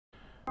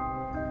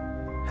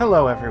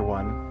Hello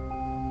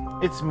everyone,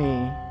 it's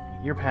me,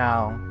 your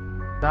pal,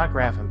 Doc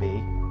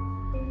Graffinby,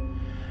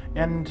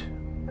 and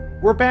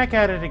we're back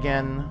at it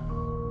again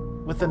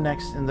with the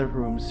next in the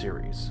Room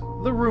series,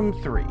 the Room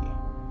 3.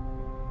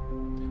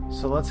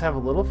 So let's have a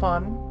little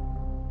fun,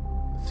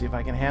 let's see if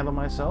I can handle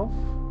myself,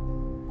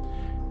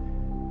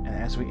 and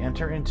as we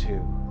enter into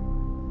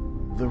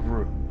the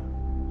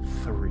Room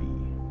 3.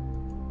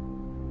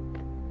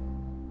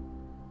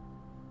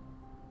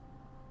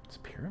 It's a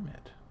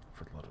pyramid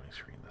for the loading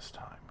screen this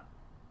time.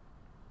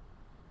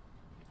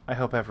 I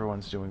hope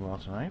everyone's doing well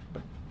tonight,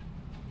 but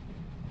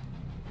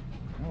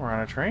we're on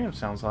a train, it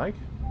sounds like.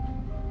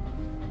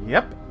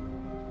 Yep.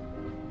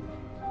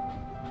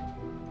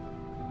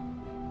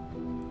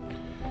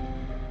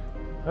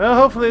 Well,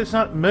 hopefully it's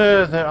not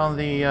murder on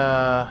the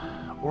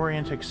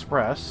Orient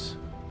Express.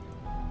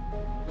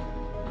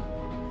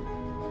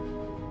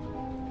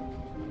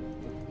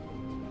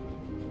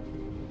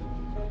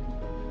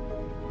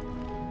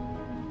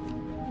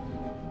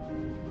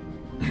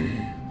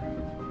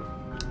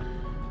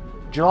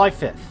 July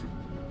 5th.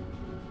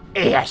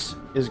 AS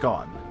is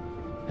gone.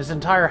 His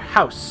entire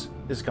house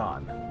is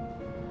gone.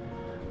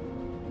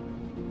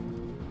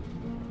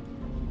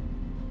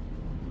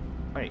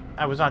 Wait,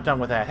 I was not done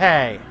with that.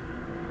 Hey!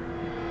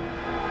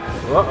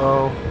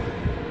 Uh-oh.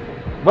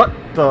 What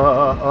the,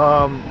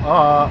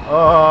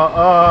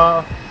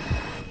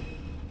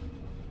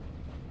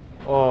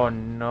 Oh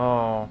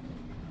no.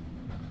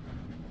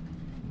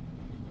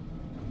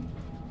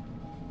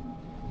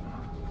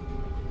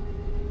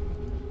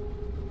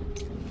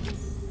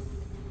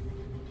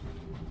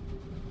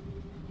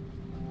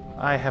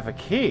 I have a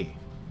key,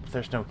 but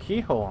there's no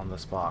keyhole on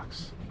this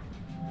box.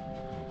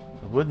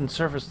 The wooden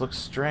surface looks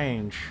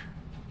strange.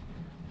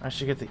 I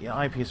should get the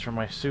eyepiece from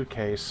my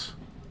suitcase.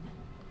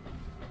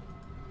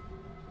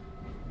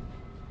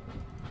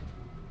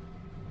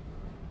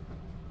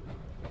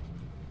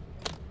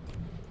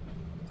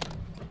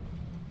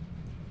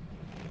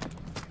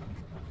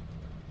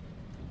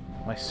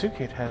 My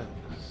suitcase has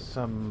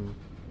some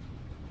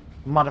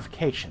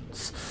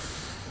modifications.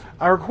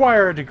 I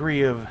require a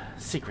degree of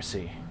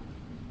secrecy.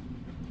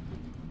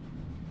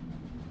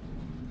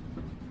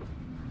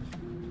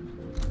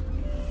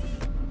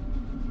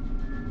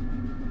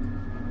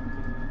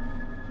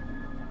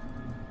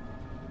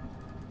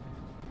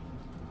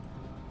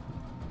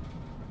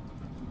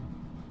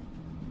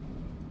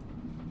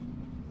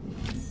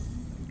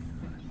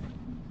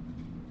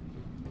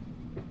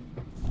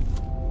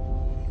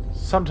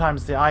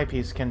 Sometimes the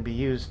eyepiece can be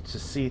used to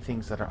see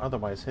things that are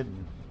otherwise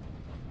hidden.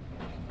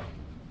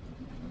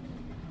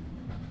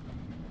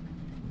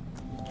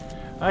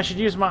 I should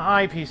use my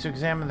eyepiece to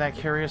examine that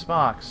curious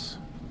box.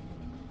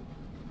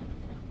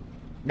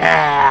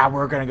 Nah,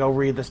 we're gonna go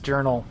read this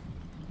journal.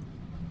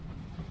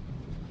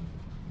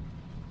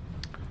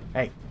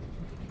 Hey.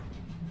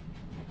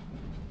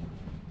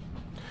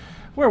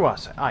 Where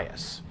was I? Ah,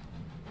 yes.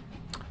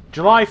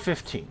 July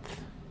 15th.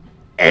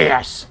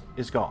 AS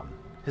is gone.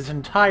 His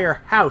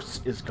entire house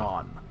is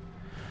gone.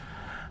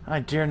 I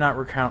dare not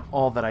recount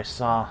all that I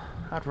saw.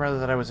 I'd rather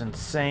that I was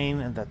insane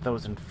and that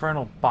those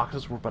infernal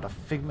boxes were but a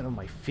figment of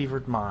my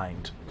fevered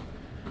mind.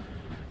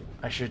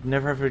 I should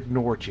never have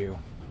ignored you.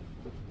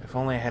 If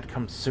only I had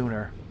come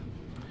sooner.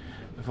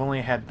 If only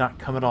I had not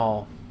come at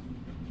all.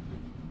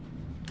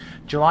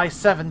 July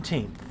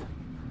 17th.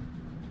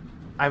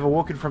 I've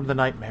awoken from the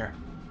nightmare,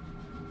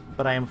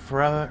 but I am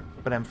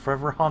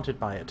forever haunted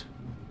by it.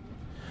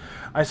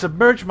 I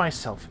submerge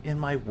myself in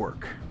my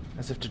work,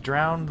 as if to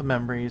drown the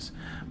memories,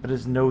 but it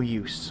is no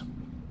use.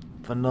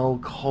 The null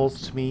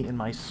calls to me in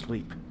my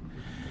sleep,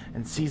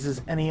 and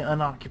seizes any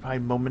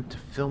unoccupied moment to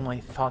fill my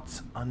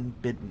thoughts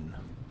unbidden.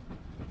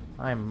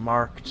 I am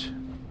marked.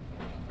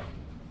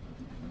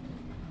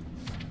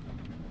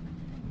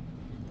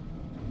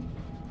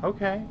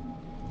 Okay.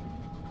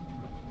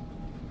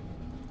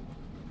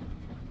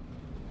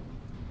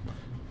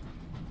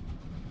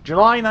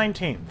 July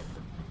 19th.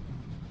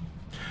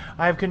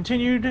 I have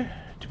continued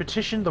to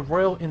petition the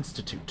Royal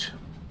Institute.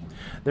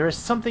 There is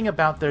something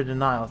about their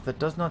denials that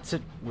does not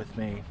sit with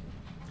me.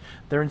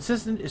 Their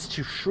insistence is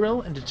too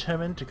shrill and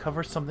determined to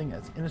cover something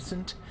as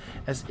innocent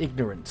as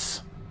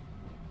ignorance.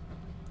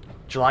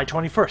 July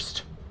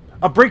 21st.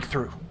 A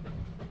breakthrough!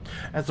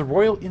 As the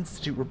Royal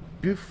Institute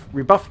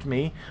rebuffed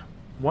me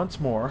once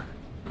more,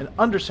 an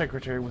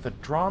undersecretary with a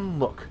drawn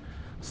look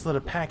slid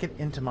a packet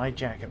into my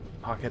jacket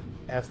pocket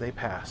as they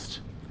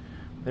passed.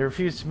 They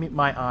refused to meet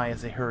my eye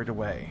as they hurried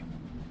away.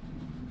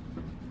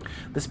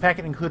 This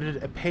packet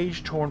included a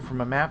page torn from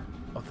a map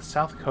of the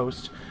south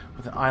coast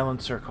with an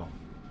island circle.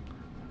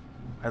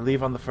 I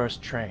leave on the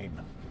first train.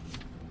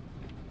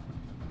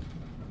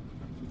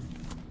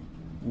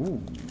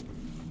 Ooh.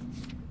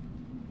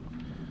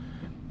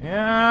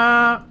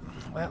 Yeah,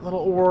 that little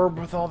orb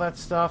with all that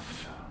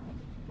stuff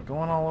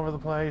going all over the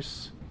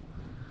place.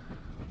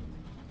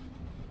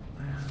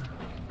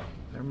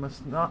 There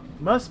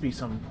must be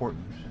some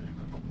important.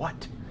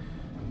 What?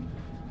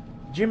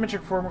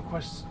 Geometric form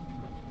requests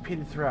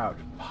repeated throughout.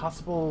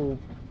 Possible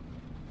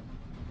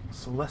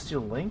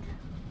celestial link?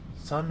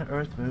 Sun,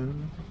 earth,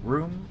 moon,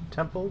 room,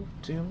 temple,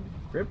 tomb,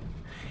 crypt,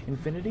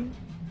 infinity.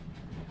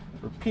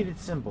 Repeated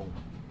symbol.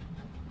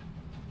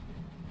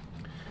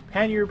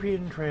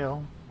 Pan-European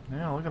trail.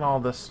 Yeah, look at all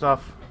this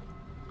stuff.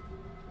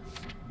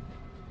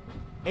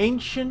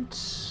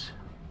 Ancient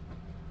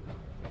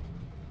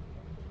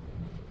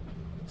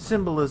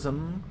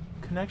symbolism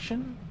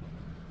connection.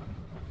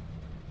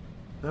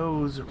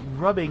 Those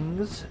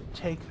rubbings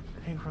take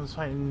from the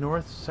site in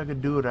North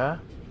Segadura,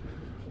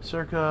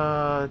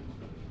 circa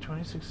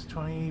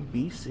 2620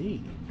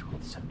 BC,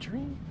 12th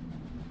century.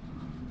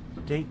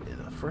 Date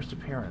the first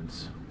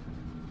appearance.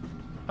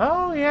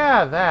 Oh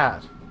yeah,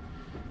 that.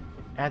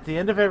 At the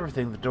end of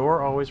everything, the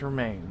door always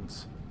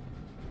remains.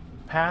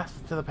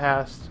 Path to the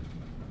past.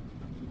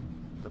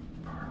 The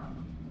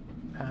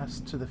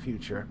past to the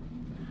future.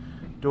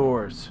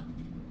 Doors.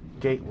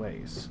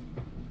 Gateways.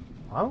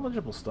 A lot of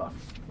legible stuff.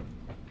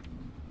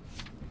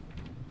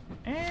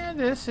 And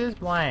this is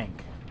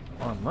blank.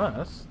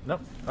 Unless...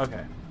 Nope.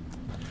 Okay.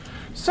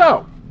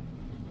 So.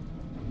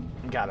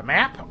 Got a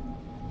map.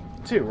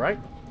 2, right?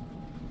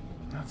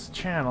 That's the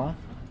channel.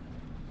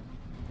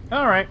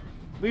 Alright.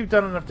 We've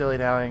done enough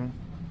dilly-dallying.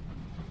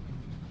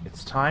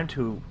 It's time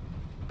to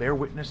bear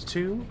witness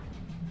to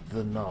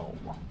the null.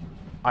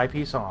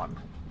 Eyepiece on.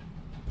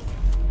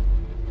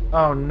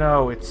 Oh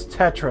no, it's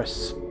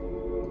Tetris.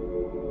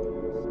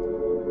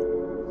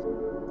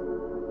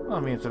 Well, I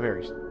mean, it's a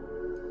very...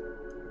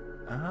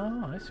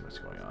 Oh, I see what's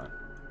going on.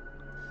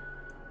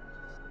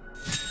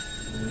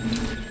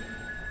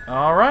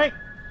 Alright.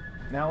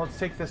 Now let's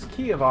take this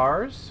key of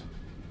ours.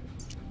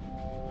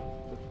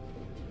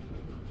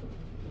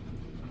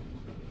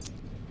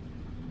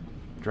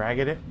 Drag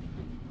it.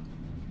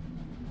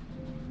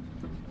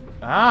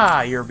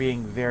 Ah, you're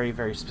being very,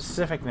 very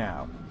specific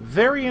now.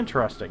 Very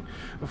interesting.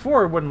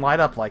 Before, it wouldn't light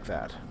up like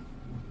that.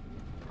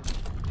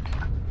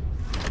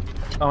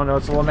 Oh no,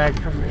 it's a Lamag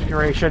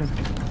configuration.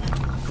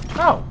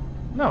 Oh,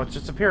 no, it's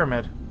just a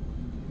pyramid.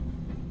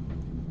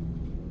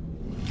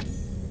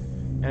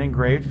 An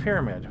engraved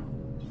pyramid.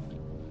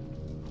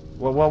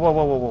 Whoa, whoa, whoa,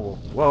 whoa, whoa, whoa,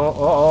 whoa,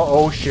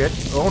 oh, shit.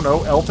 Oh no,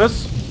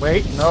 Elpis.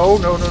 Wait, no,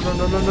 no, no, no,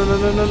 no, no, no, no,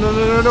 no, no,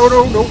 no, no, no,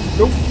 no, no,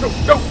 no,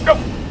 no,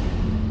 no.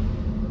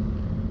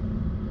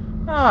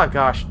 Ah,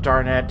 gosh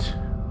darn it.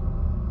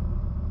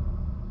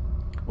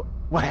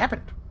 What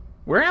happened?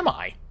 Where am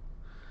I?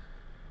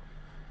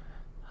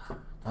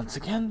 Once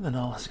again, the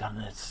null has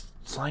gotten its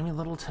slimy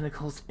little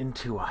tentacles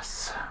into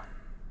us.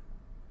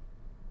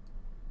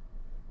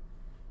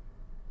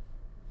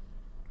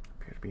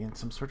 Appear to be in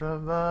some sort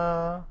of,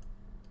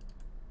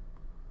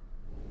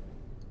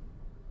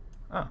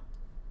 Oh.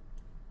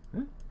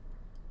 Hmm?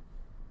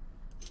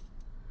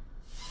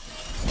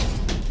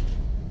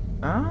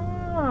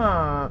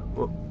 Ah.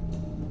 Well,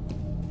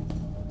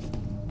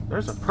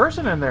 there's a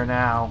person in there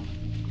now.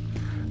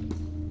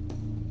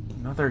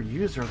 Another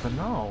user of the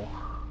null.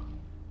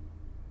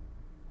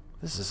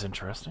 This is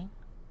interesting.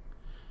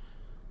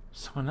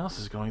 Someone else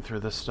is going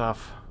through this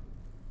stuff.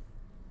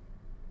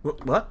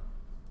 What?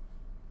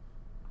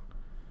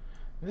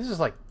 This is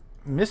like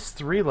Myst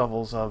 3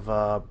 levels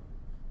of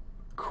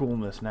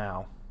coolness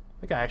now.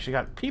 I think I actually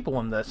got people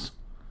in this.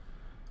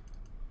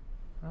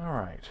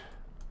 Alright.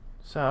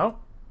 So,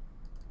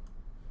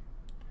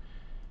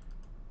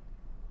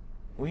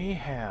 we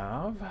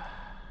have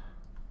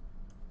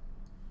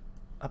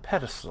a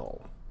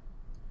pedestal.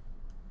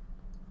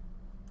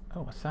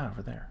 Oh, what's that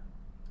over there?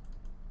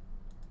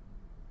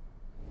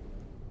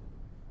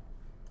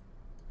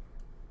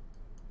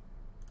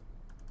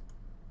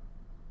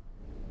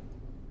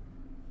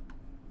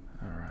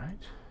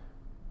 Alright.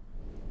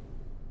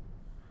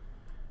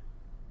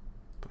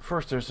 But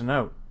first there's a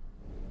note.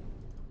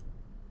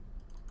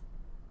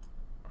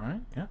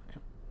 Alright, yeah.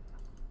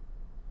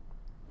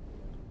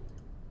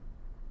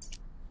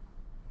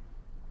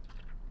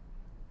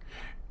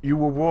 You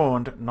were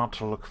warned not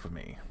to look for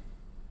me,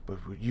 but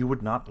you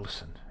would not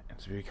listen, and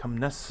it become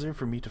necessary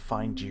for me to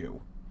find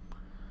you.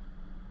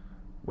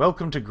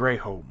 Welcome to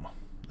Greyholm,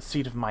 the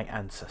seat of my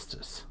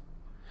ancestors.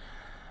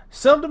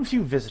 Seldom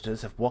few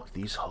visitors have walked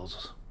these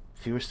halls,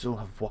 fewer still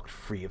have walked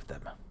free of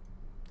them.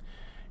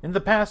 In the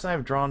past I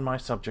have drawn my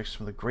subjects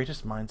from the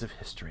greatest minds of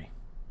history.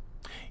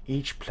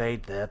 Each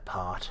played their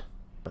part,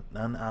 but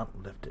none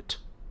outlived it.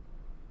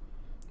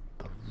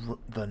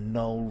 The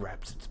null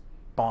wraps its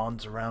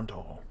bonds around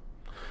all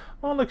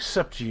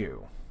except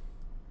you.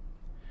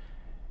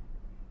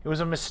 It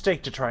was a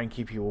mistake to try and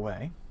keep you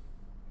away.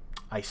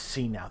 I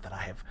see now that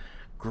I have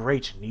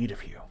great need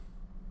of you.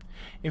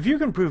 If you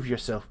can prove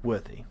yourself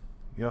worthy,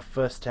 your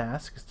first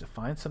task is to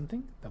find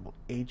something that will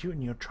aid you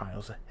in your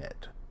trials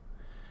ahead.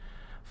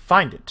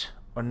 Find it,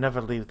 or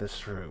never leave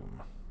this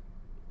room.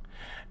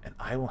 And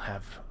I will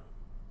have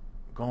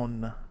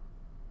gone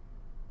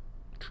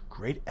to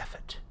great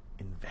effort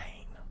in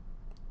vain.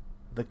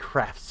 The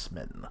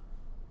Craftsman.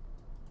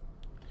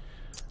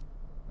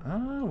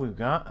 Oh, we've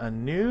got a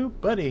new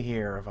buddy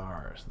here of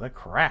ours, the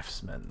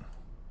Craftsman.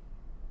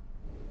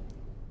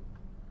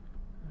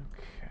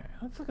 Okay,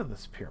 let's look at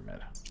this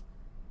pyramid.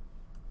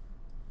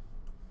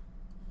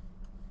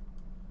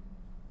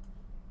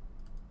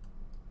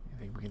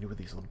 we can do with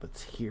these little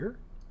bits here.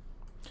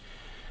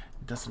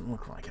 It doesn't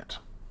look like it.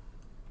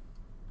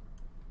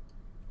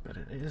 But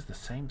it is the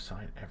same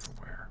side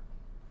everywhere.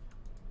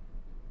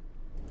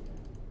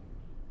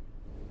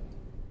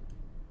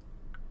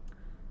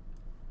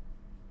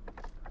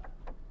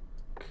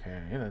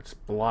 Okay, that's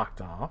blocked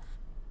off.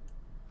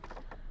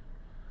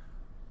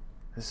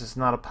 This is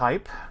not a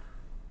pipe.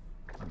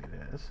 Maybe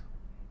it is.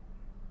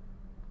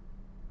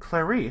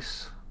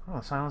 Clarice.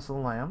 Oh, Silence of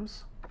the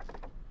Lambs.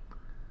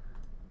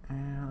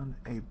 And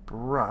a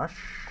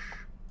brush.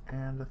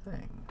 And a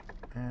thing.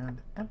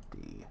 And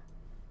empty.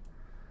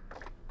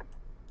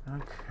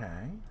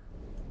 Okay.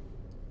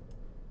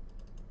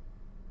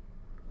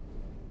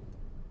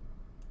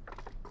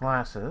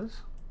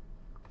 Glasses.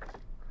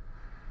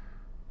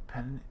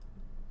 Pen,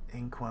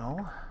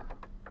 inkwell.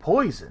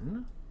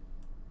 Poison.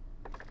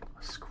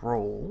 A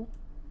scroll.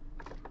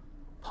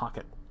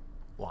 Pocket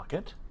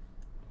locket.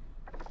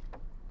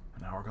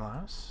 An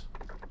hourglass.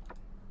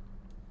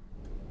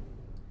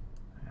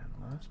 And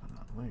last but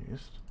not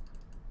least,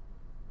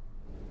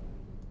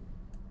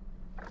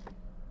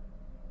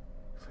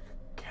 it's like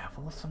a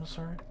gavel of some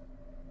sort.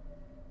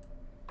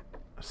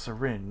 A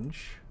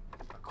syringe.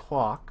 A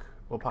clock.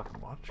 Well,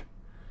 pocket watch.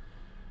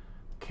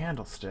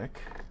 Candlestick.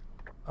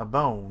 A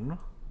bone.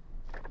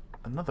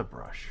 Another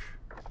brush.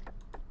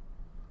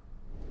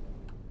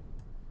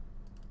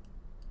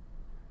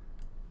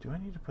 Do I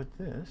need to put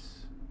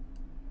this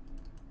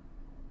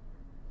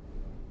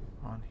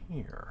on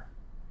here?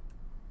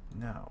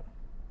 No.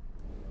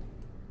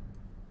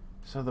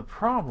 So the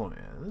problem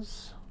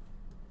is,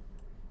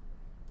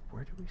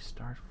 where do we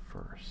start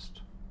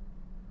first?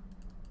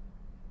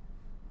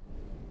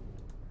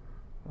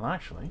 Well,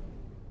 actually,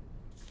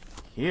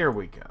 here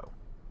we go.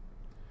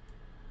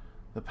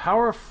 The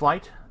power of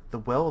flight, the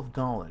well of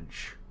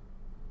knowledge.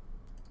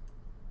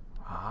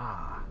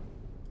 Ah.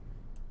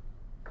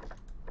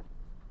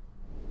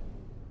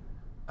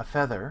 A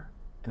feather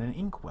and an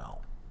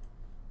inkwell.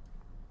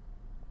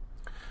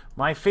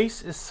 My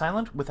face is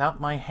silent without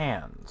my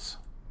hands.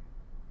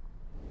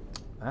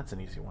 That's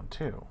an easy one,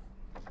 too.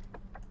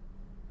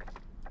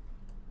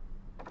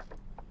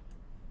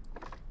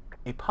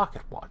 A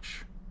pocket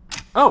watch.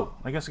 Oh,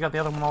 I guess I got the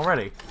other one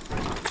already.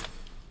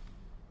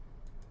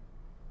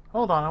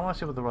 Hold on, I want to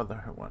see what the other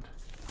one.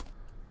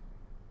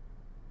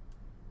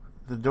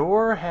 The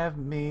door have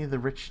me, the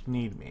rich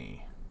need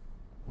me.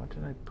 What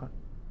did I put?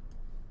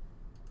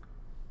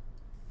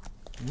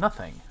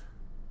 Nothing.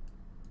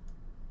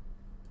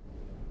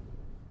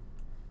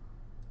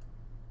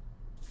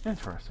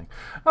 Interesting.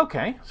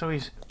 Okay, so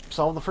he's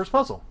solved the first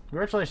puzzle.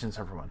 Congratulations,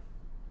 everyone.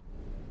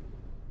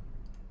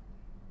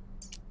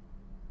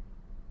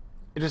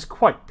 It is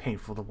quite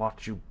painful to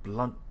watch you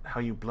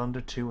how you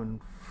blunder to and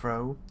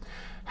fro,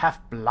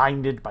 half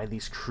blinded by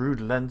these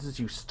crude lenses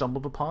you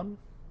stumbled upon.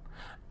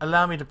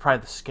 Allow me to pry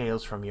the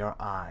scales from your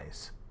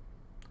eyes.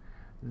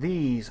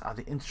 These are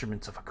the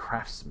instruments of a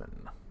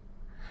craftsman.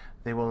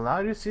 They will allow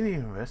you to see the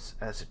universe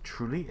as it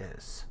truly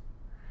is,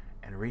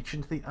 and reach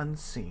into the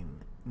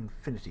unseen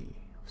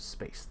infinity of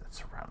space that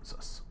surrounds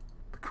us.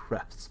 The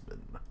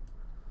craftsman.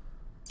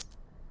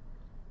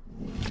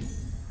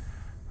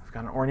 I've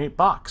got an ornate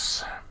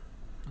box.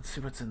 Let's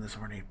see what's in this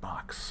ornate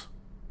box.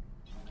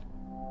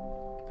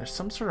 There's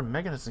some sort of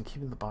mechanism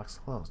keeping the box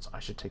closed. I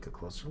should take a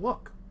closer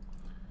look.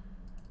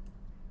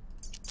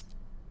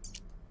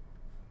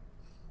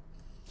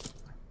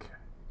 Okay.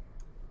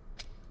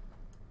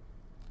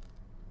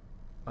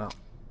 Well,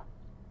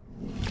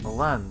 the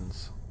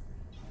lens.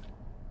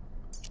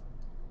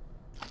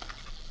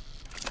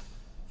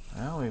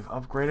 Well, we've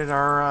upgraded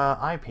our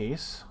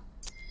eyepiece.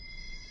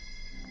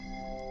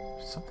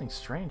 There's something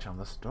strange on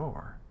this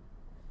door.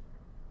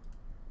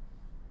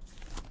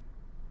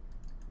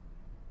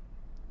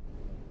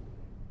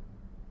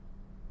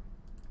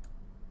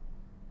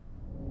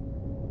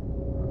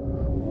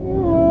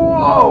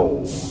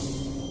 Whoa!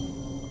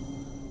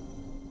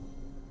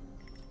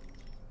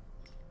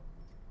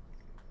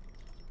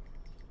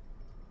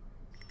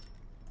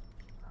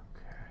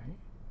 Okay.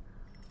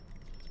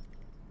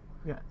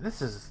 Yeah,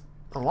 this is...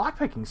 The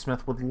lockpicking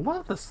smith would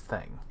love this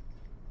thing.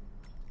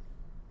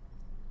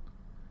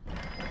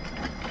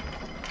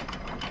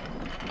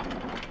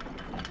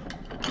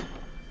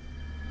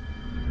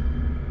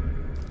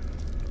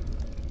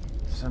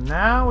 So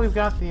now we've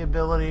got the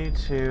ability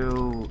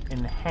to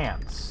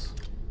enhance.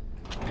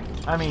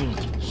 I mean,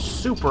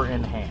 super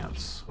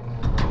enhance.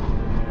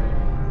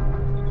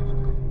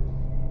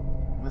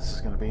 This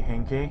is going to be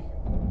hinky.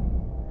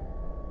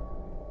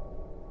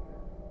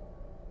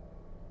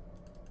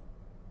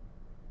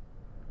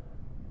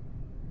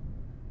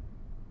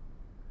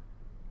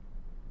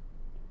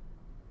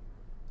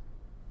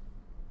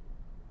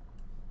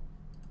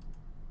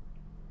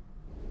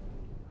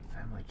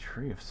 Family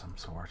tree of some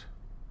sort.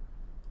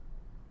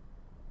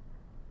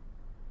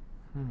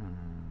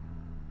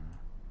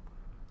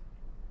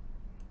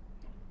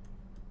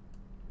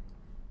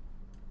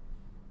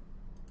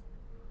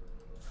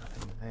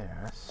 Nothing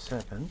there.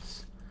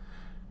 Serpents.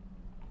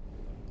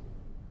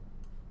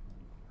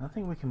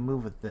 Nothing we can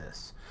move with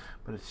this,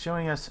 but it's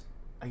showing us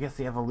I guess,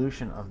 the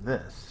evolution of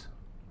this.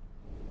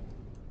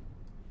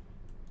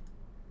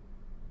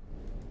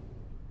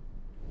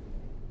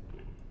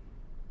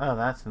 Oh,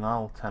 that's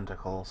null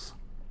tentacles.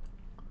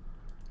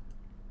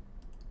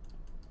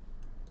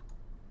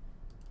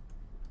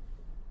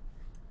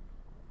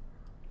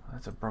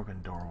 That's a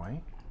broken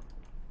doorway.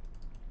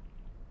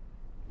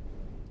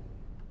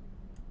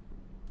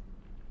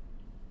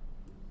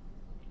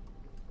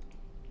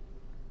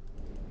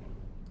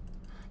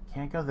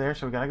 Can't go there,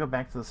 so we gotta go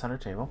back to the center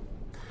table.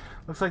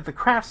 Looks like the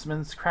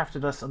craftsman's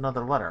crafted us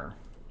another letter.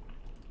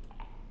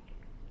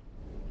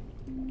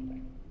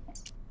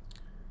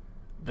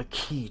 The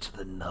key to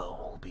the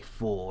null will be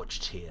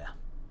forged here.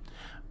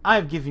 I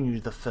have given you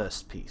the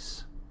first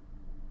piece.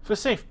 For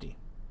safety,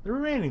 the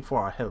remaining 4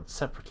 are held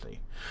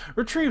separately.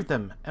 Retrieve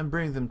them and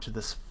bring them to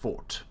this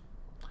fort.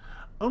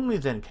 Only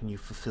then can you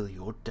fulfill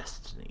your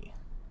destiny.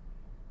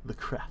 The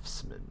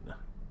craftsman.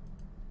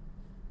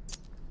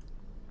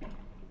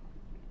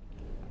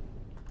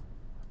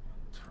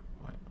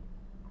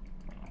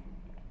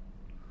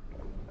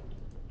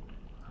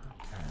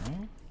 Okay.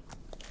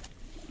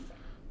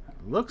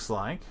 It looks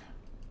like...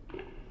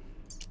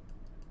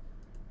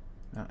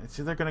 Now, it's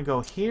either going to go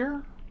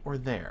here or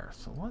there.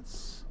 So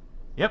let's...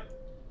 Yep.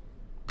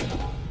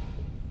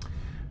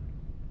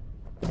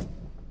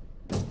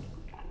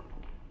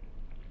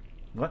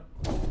 What?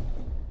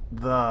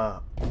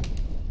 The...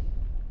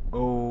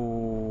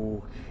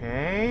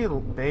 Okay.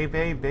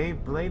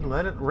 Beyblade,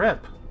 let it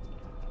rip.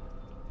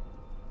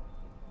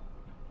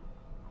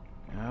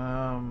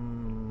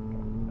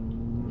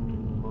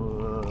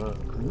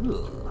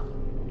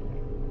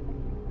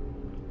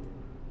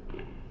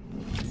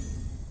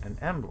 An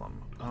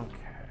emblem.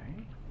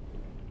 Okay.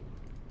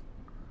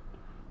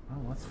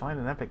 Well, let's find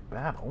an epic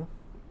battle.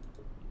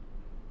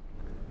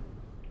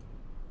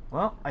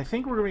 Well, I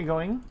think we're going to be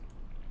going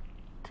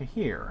to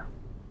here.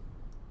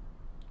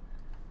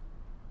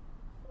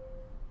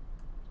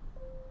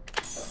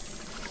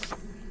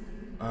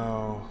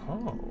 Oh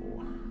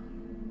ho.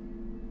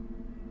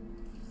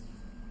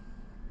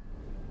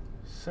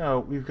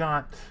 So we've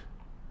got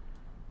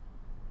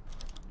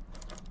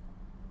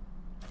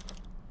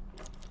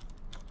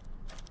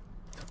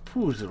the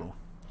puzzle.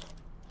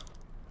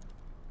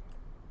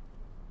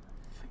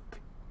 I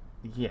think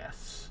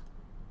yes.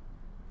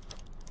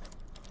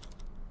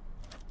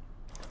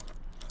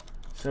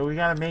 So we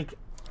gotta make.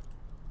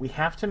 We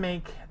have to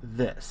make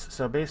this.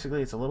 So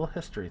basically, it's a little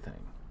history thing.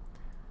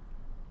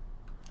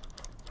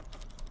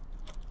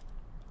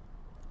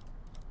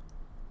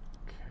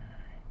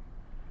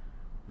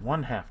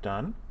 One half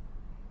done.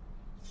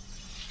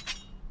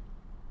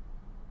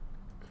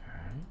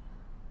 Okay.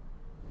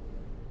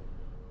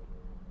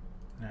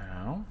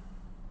 Now,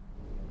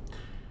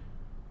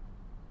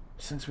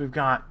 since we've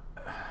got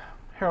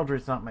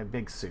heraldry's not my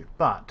big suit,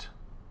 but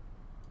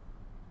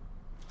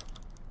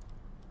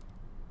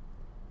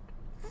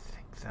I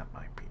think that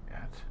might be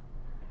it.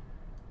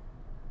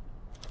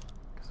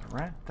 Because the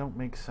rat don't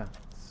make sense.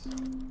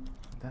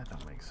 That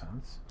don't make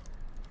sense.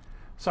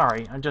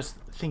 Sorry, I'm just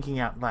thinking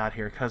out loud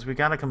here, because we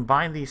got to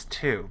combine these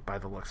two by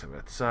the looks of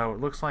it. So it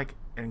looks like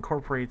it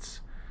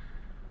incorporates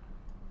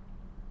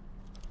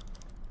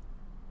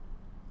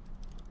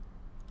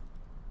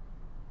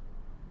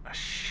a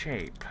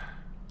shape.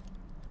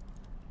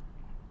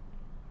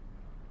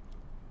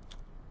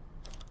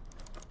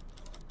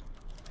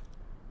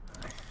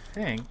 I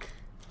think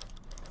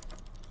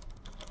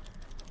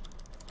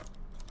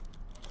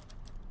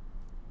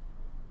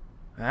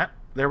that,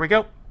 there we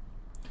go.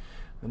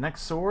 The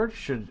next sword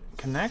should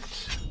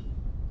connect.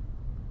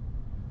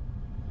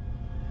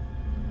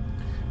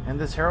 And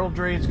this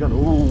heraldry is going to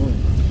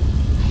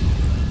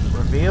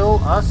reveal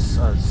us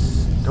a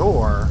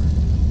store.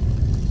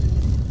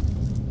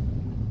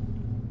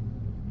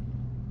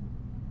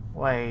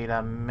 Wait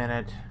a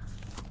minute.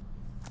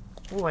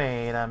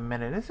 Wait a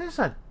minute. Is this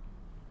a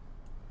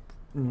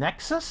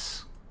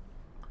Nexus?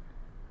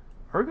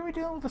 Are we going to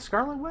be dealing with the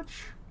Scarlet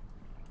Witch?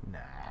 Nah.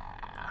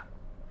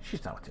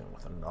 She's not dealing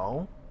with a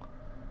null.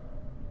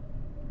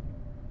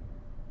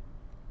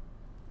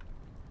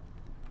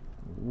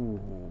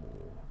 Ooh.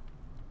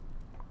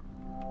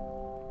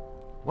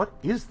 What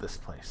is this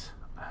place?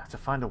 I have to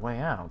find a way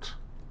out.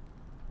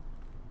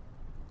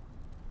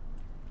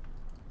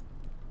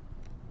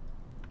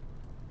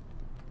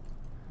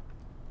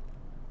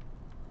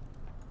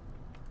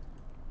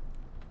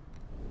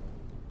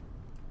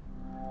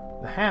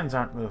 The hands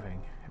aren't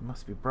moving. It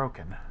must be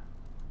broken.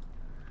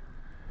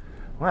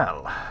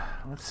 Well,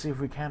 let's see if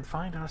we can't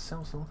find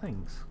ourselves some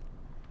things.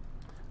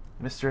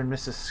 Mr. and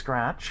Mrs.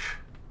 Scratch.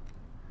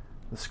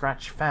 The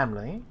Scratch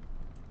family.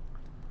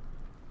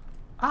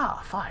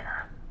 Ah,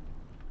 fire.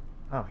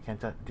 Oh, we can't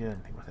do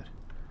anything with it.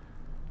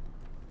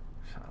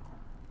 So,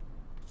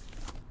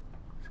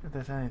 let's see if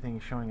there's anything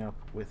showing up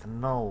with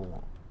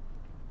null.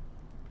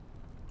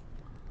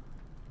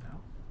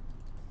 No.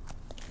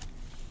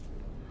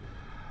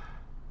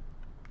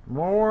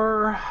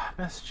 More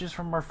messages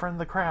from our friend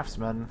the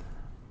craftsman.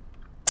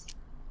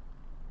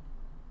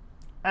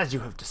 As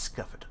you have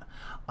discovered,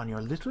 on your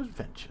little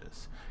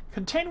adventures.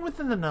 Contained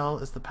within the null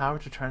is the power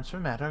to transfer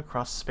matter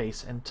across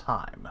space and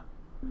time.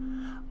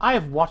 I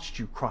have watched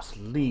you cross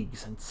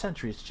leagues and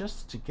centuries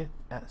just to get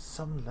at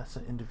some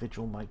lesser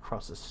individual might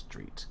cross a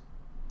street.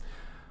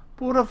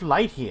 But what of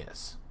light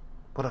years?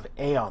 What of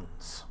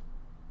aeons?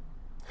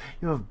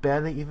 You have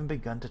barely even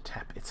begun to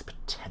tap its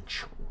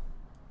potential.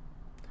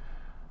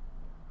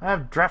 I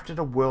have drafted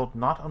a world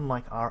not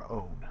unlike our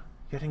own,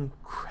 yet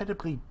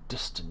incredibly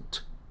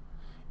distant.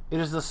 It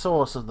is the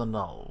source of the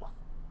null.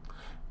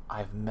 I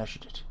have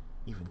measured it,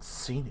 even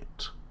seen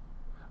it,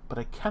 but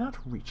I cannot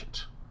reach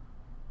it,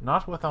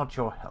 not without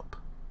your help.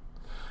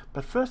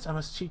 But first I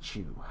must teach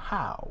you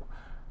how,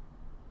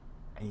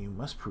 and you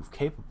must prove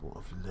capable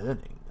of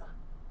learning.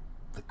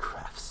 The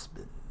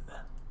craftsman.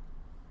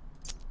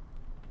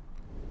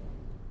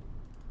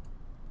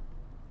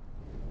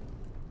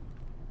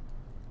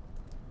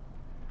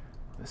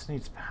 This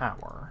needs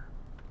power.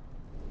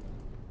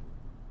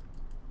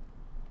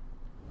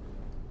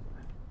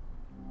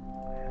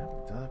 Yeah,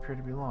 it does appear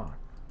to be locked.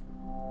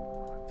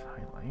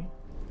 Tightly.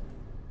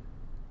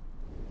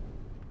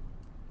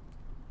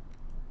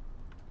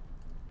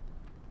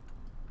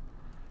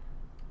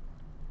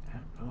 Yeah,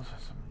 those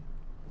are some...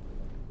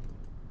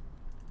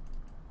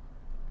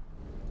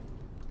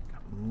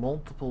 Got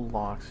multiple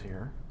locks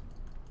here.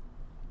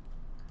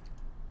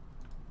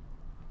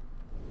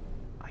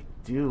 I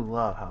do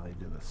love how they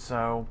do this.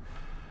 So,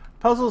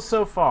 puzzles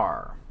so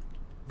far.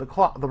 The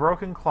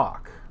broken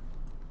clock.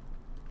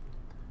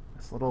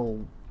 This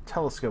little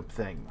telescope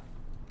thing.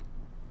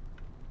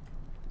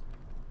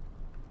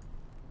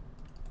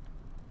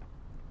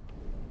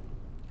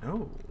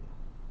 Oh.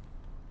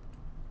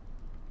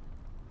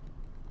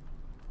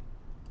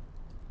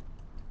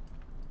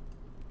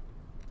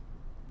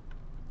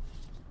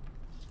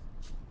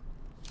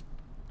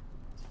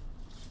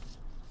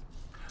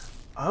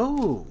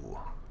 Oh.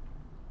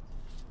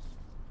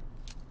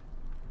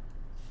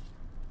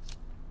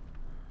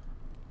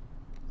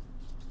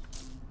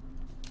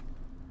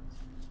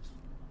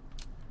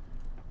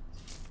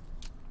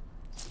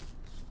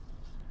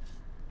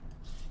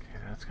 Okay,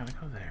 that's gonna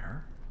go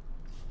there.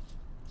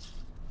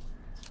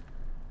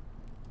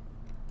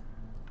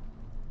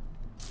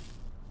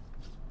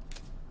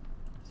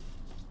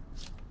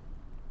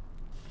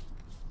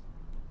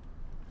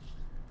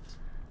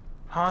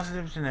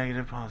 Positive to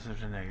negative, positive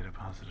to negative,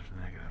 positive to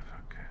negative.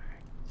 Okay.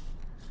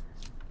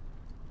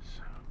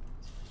 So,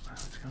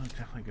 it's going to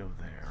definitely go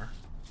there.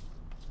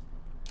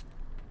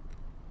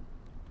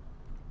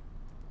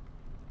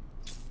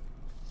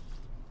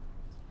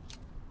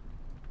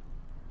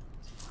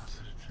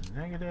 Positive to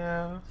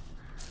negative.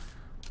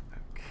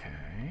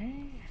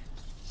 Okay.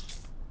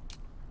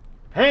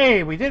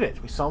 Hey, we did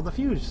it! We solved the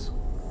fuse.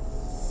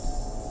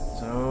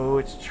 So,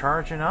 it's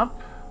charging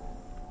up.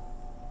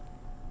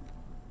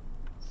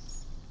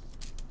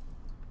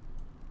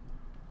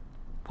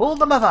 Pull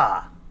the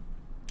lever!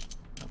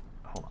 Oh,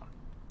 hold on.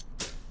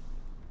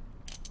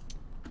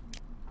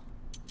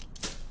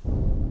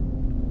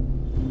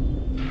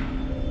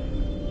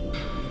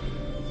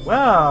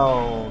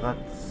 Well,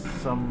 that's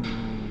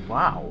some...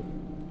 wow.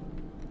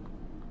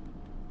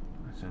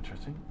 That's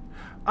interesting.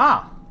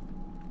 Ah!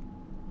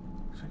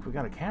 Looks like we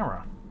got a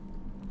camera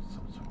of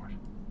some sort.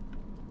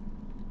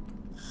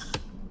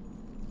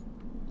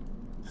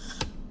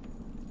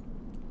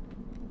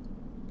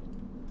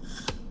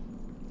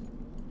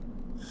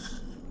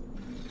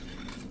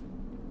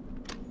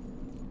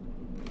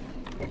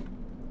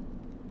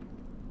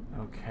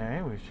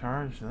 Okay, we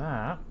charged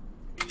that.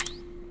 Is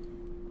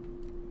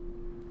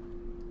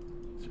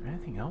there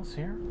anything else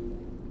here?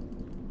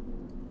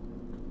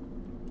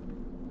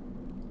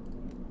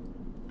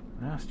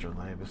 Master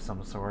lab of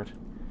some sort.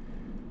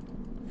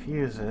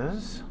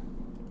 Fuses.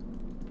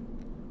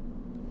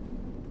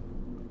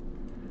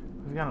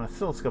 We've got an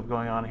oscilloscope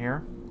going on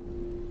here.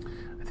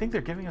 I think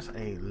they're giving us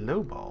a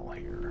low ball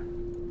here.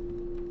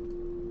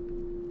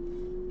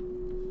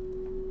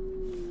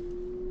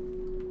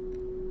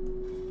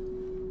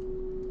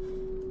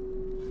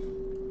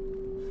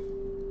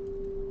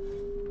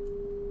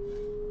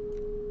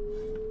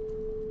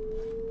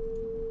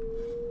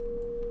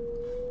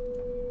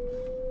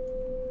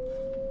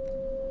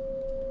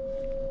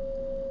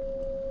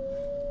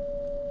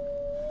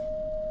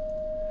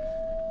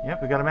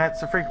 Yep, we got to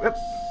match the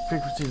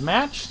frequencies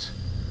matched.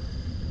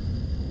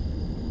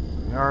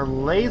 Our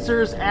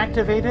lasers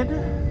activated.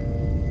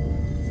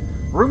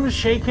 Room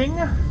shaking.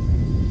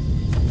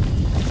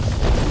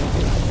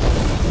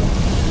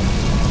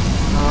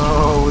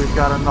 Oh, we've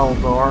got a null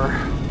door.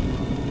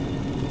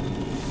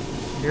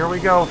 Here we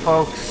go,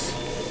 folks.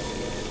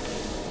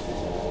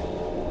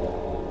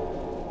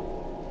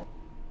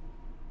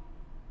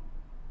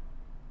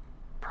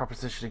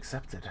 Proposition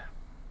accepted.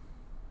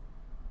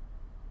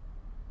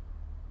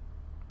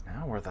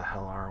 Now where the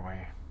hell are we?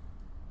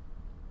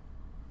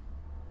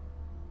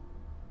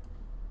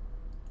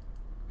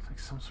 It's like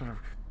some sort of...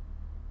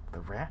 the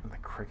rat and the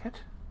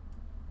cricket?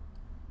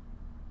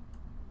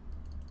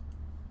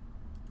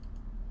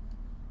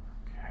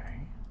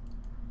 Okay.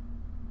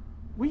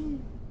 Whee!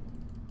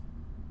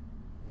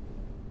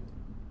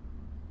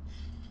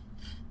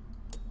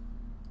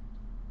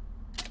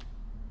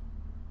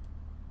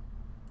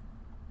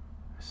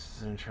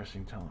 is an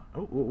interesting tell.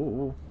 Oh, oh,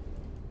 oh, oh.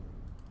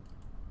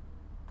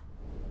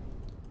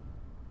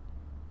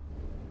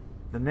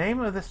 The name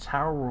of this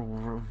tower will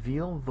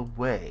reveal the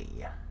way.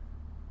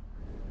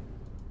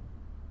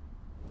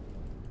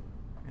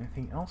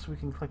 Anything else we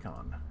can click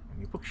on?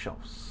 Any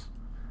bookshelves?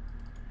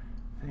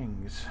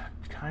 Things.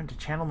 Time to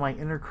channel my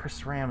inner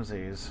Chris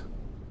Ramsey.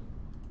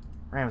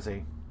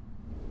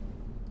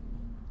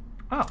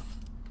 Oh.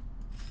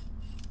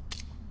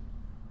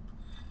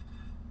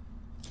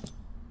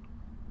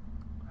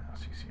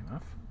 That's easy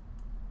enough.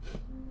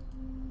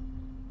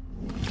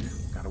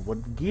 Got a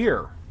wooden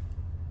gear.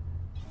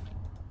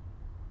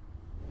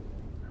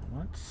 Now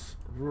let's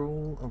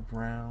roll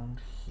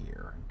around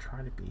here and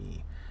try to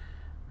be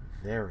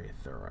very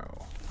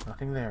thorough.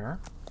 Nothing there.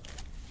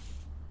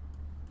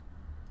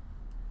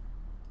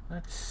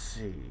 Let's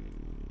see.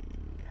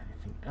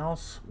 Anything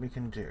else we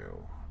can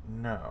do?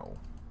 No.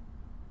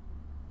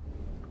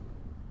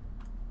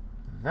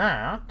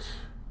 That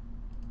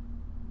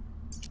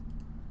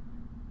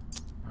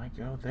I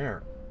go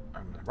there.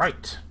 I'm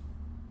right.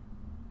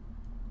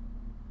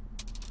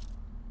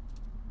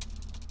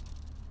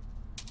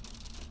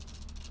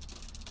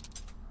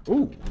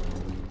 Ooh.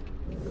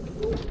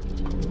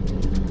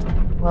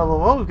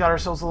 Well, we've got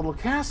ourselves a little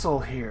castle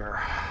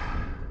here.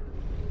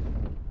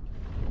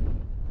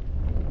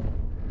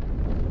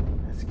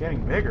 It's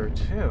getting bigger,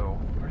 too.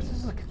 This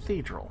is a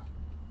cathedral.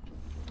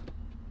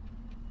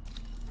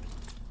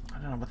 I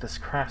don't know what this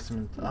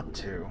craftsman's up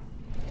to.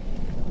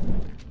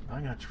 I'm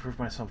gonna have to prove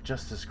myself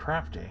just as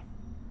crafty. Looks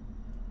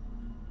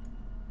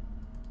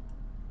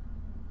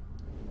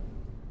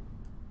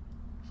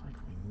like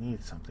we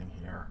need something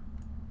here.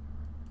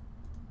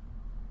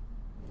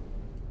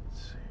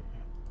 Let's see.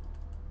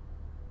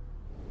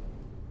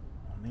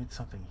 We'll need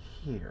something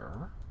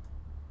here.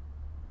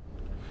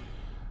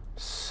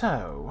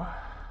 So...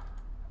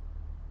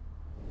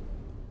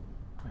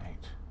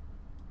 wait.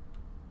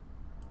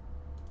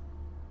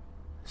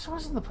 This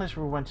wasn't the place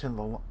where we went to in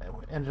the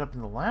ended up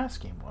in the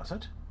last game, was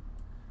it?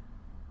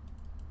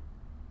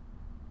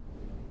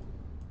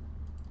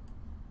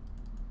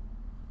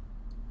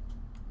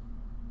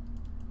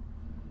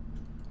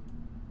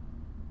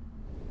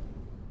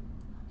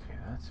 Okay,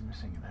 that's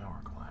missing an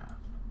hourglass.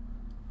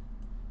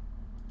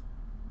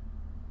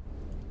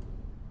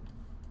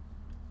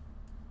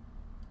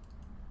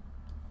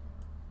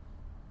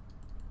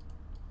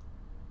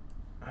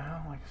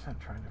 Well, like I said,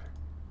 trying to...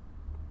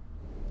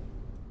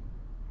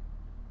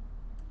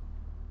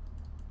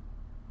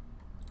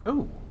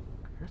 Oh,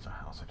 here's a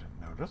house I didn't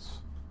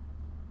notice.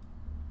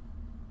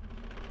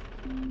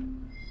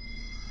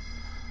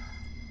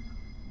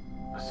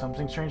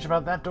 Something strange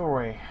about that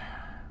doorway.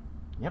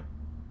 Yep.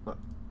 Look.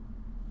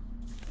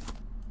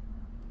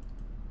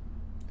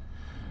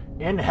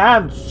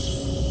 Enhance!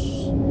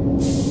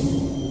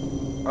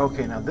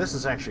 Okay, now this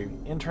is actually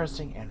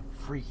interesting and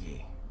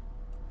freaky.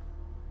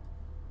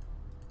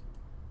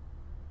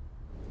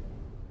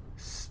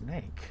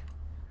 Snake.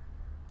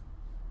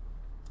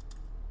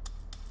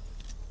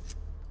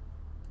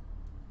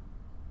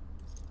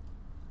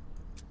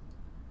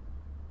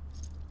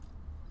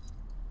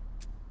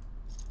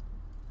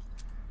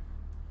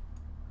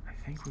 I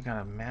think we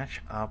gotta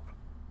match up.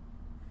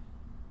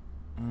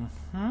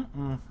 Gotta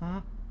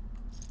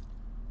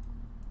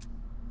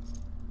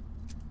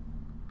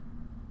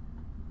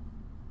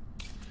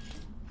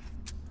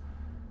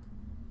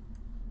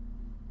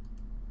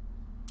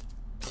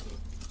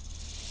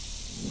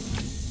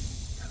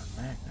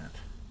magnet.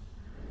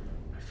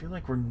 I feel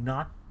like we're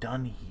not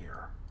done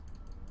here.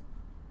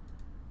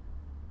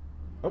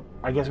 Oh,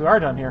 I guess we are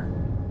done here.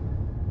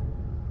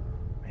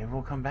 Maybe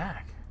we'll come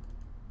back.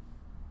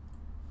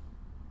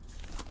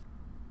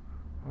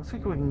 Looks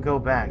like we can go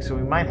back, so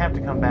we might have to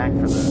come back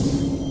for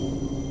this.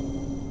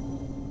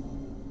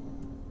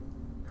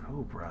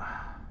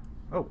 Cobra.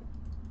 Oh.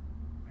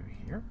 Maybe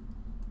here?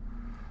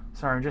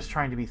 Sorry, I'm just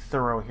trying to be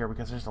thorough here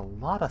because there's a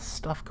lot of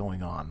stuff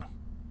going on.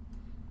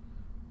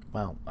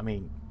 Well, I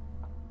mean...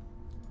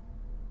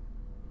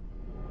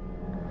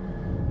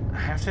 I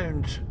have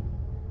to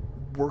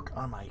work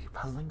on my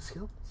puzzling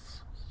skills.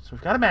 So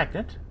we've got a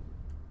magnet.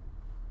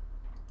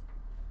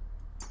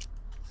 Let's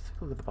take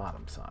a look at the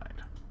bottom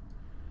side.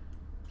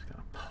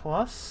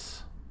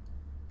 Plus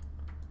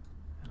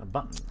and a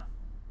button.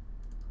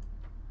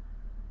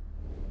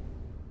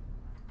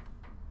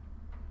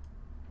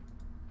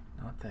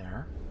 Not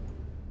there.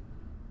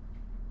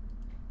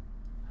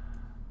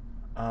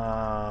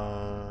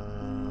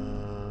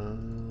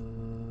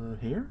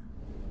 Here?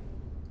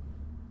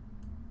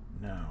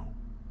 No.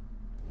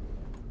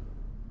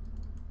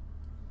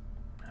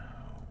 No.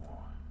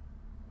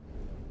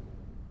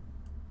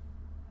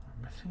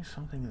 I'm missing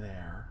something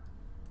there.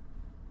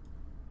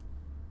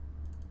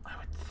 I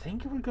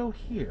think it would go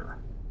here.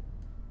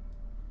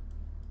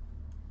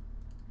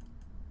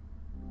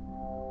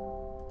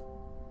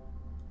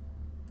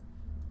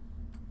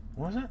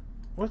 Was it?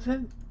 Was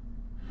it?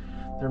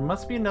 There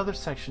must be another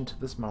section to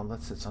this model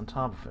that sits on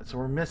top of it, so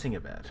we're missing a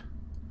bit.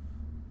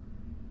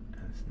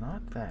 And it's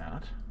not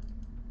that.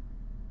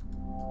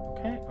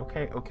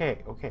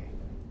 Okay.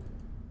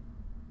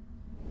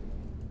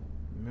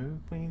 move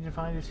we need to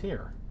find is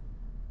here.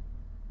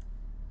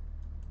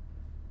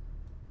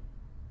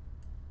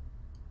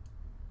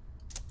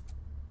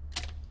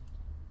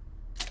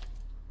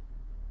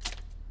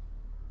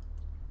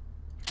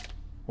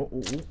 Oh,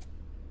 oh, oh.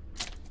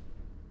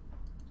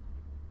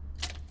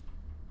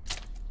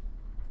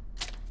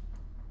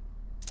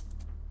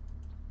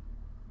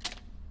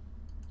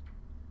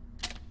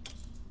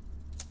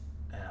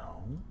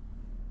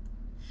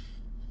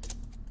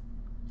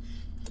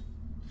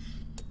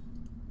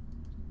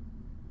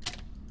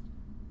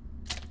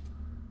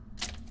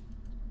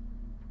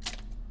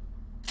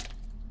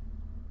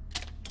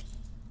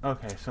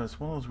 Okay, so it's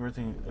one of those weird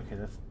things. Okay,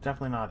 that's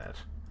definitely not it.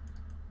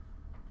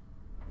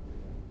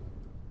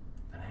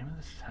 The name of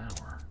this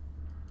tower.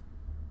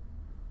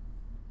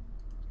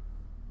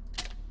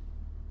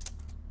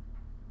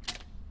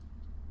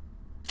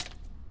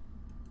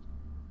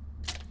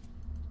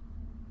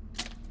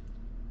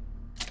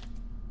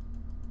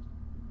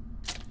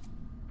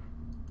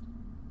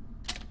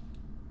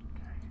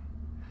 Okay.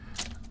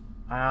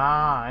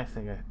 Ah, I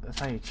think that's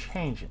how you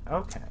change it.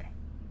 Okay.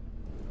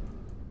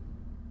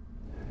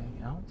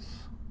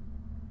 Else?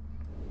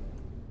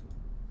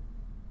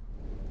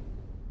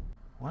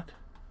 What?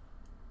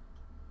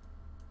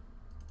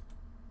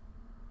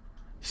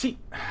 See,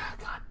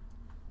 God.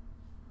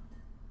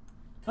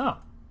 Oh.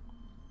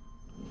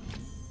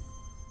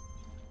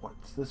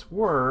 What's this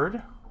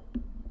word?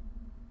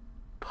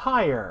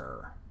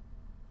 Pyre.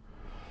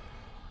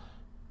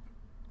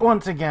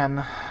 Once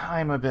again,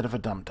 I'm a bit of a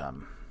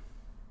dum-dum.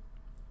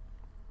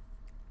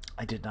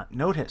 I did not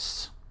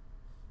notice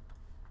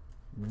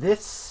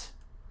this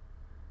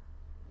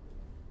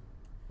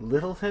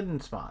little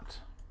hidden spot.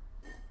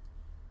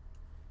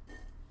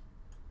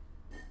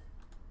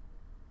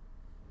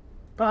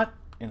 But,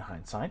 in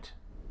hindsight,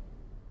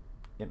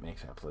 it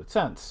makes absolute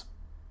sense.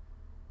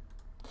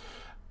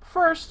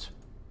 First,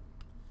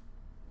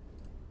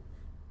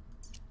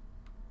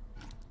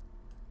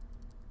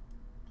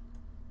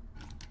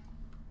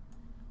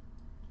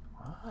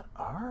 what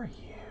are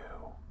you?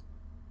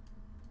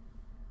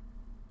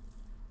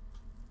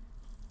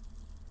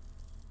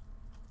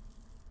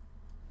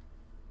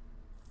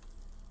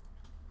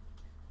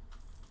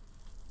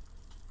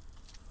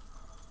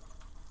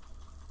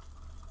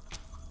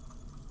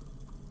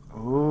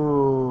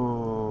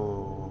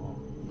 Ooh,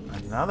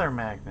 another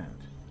magnet.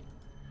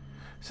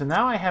 So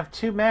now I have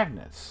two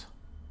magnets.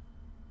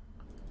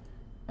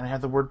 And I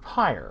have the word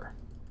pyre.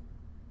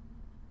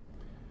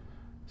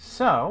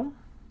 So,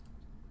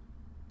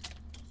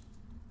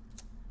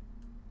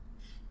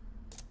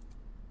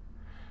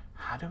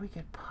 how do we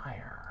get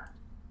pyre?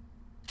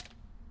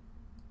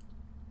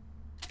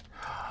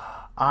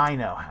 I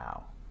know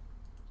how.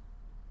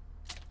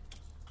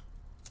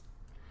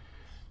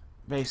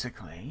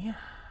 Basically,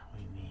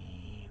 we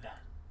need...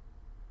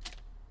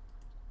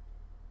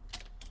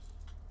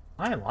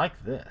 I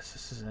like this.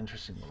 This is an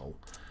interesting little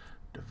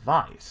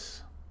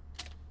device.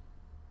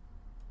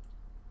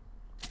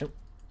 Nope.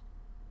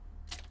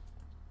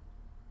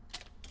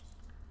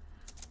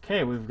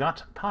 Okay, we've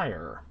got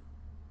pyre.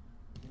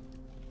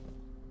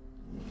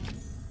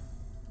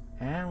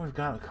 And we've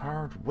got a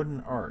carved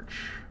wooden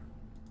arch.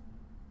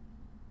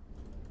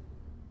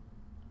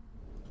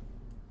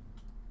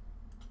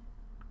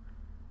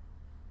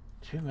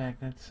 Two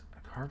magnets,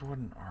 a carved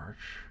wooden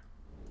arch.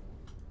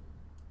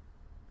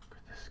 Could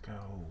this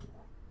go?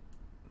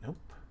 Nope.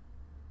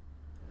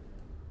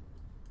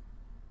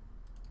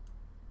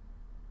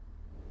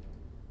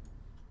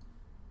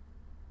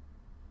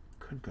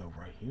 Could go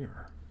right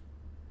here.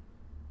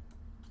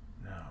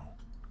 No.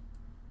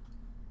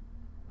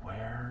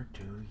 Where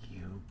do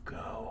you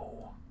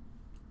go?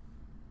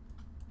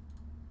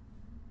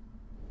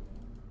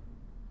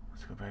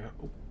 Let's go back up.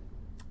 Oh.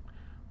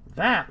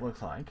 That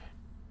looks like...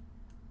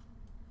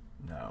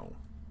 No.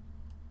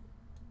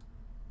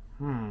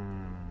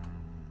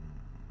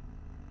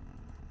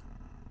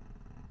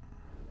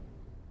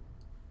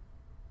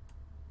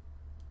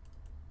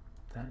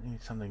 That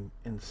needs something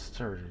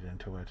inserted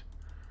into it.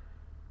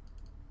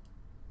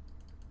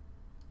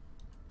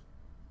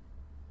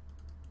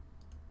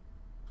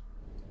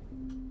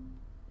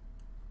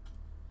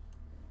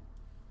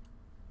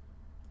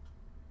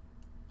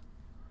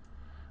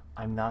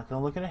 I'm not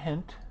going to look at a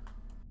hint.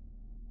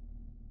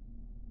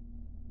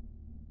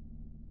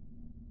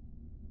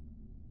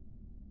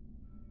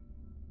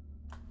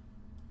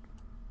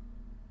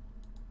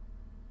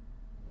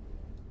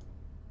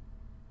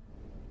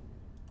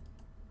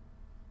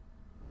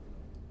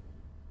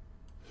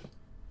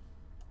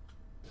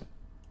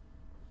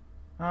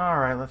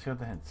 Alright, let's see what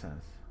the hint says.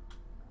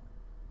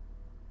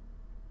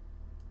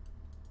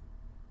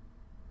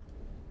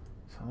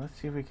 So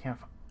let's see if we can't...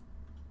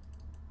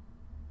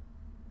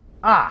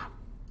 Ah!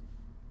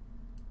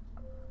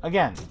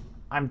 Again,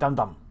 I'm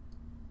dum-dum.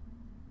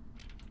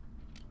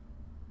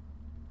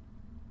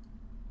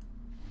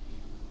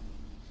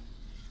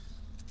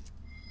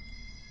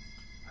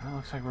 Well,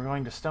 looks like we're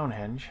going to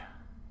Stonehenge.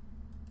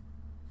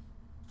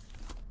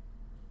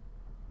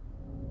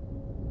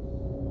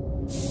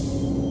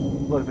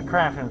 Look, the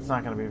craftsman's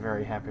not going to be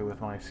very happy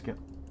with my skill.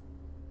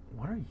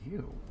 What are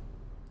you?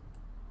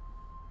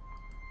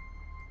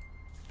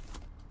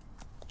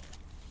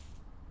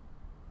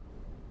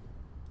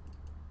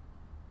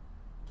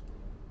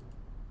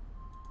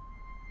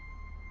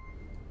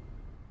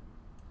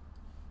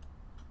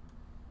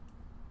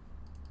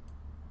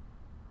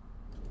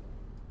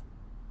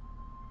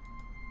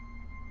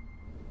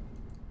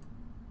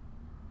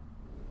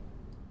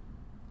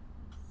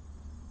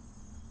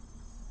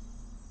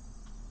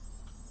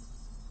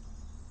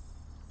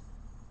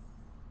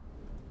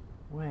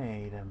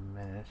 Wait a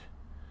minute.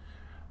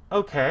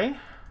 Okay.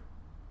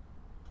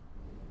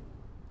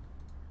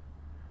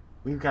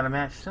 We've got to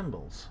match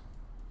symbols.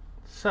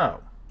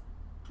 So,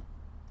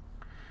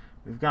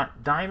 we've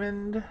got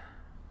diamond.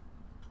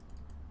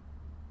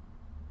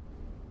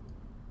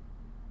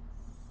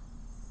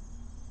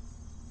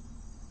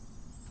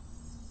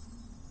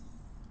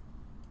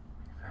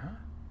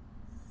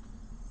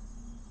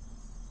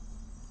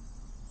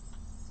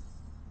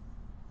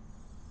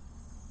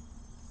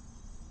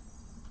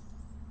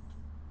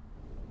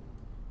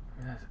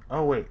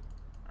 Oh, wait.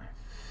 I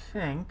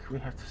think we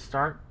have to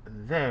start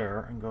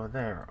there and go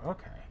there.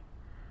 Okay.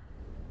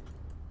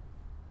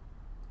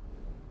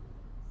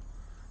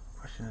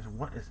 Question is,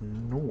 what is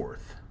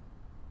north?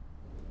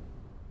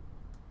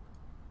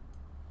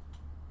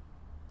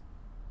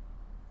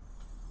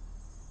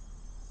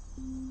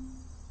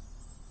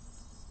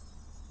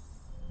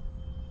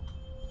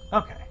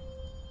 Okay.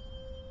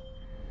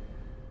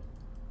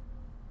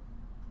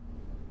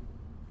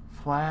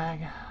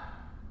 Flag.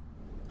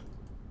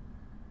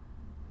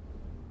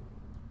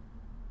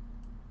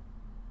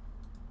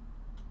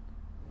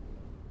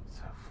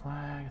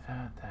 Flag,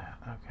 that,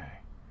 okay.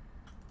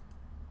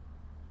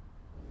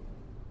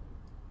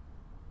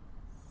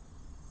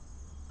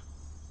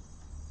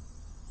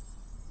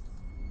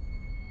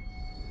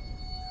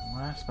 And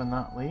last but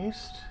not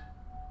least,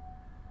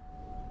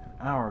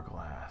 an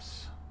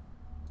hourglass.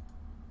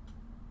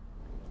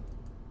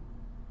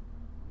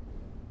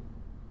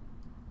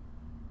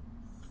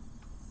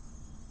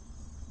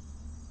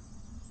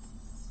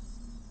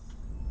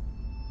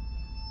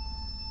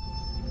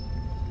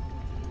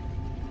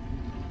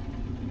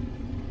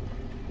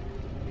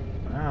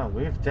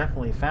 We've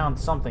definitely found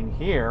something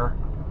here.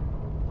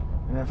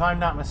 And if I'm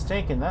not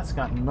mistaken, that's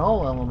got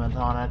null element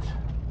on it.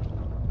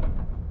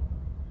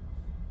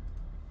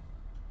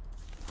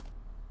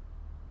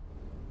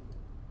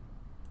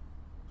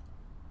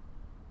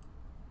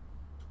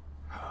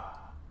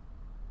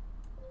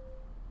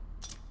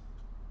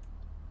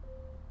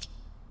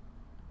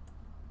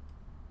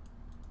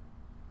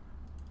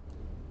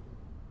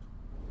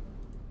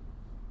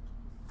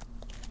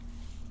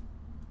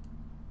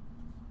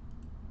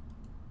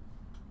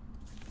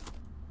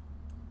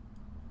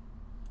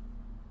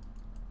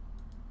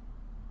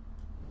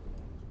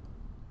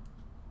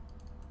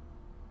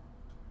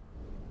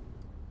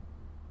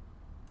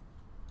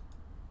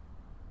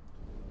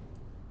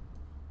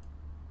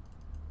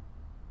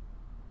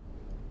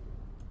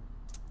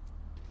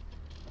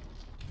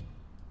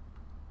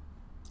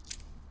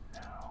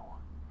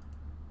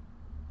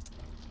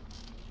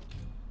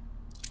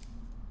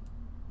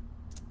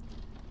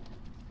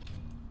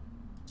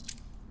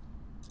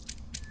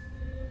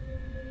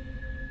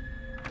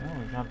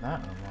 Got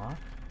that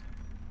unlocked.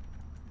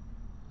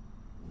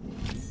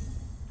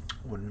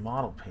 Wooden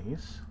model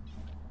piece.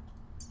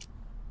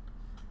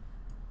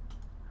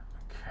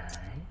 Okay.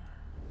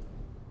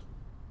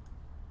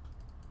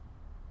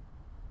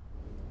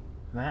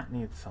 That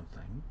needs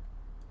something.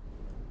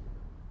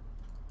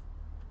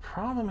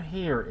 Problem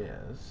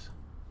here is...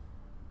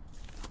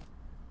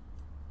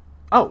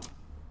 Oh!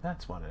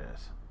 That's what it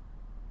is.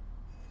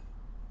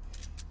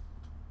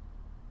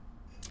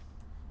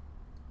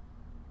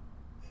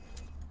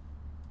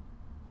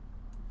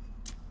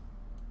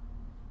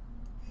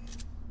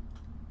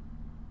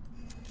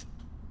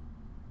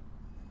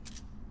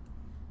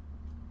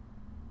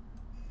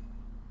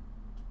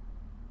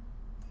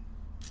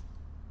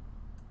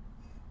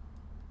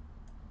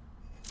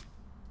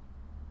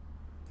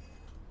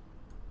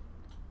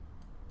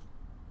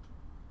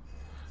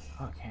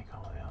 Oh, I can't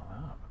call it all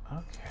up.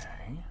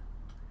 Okay.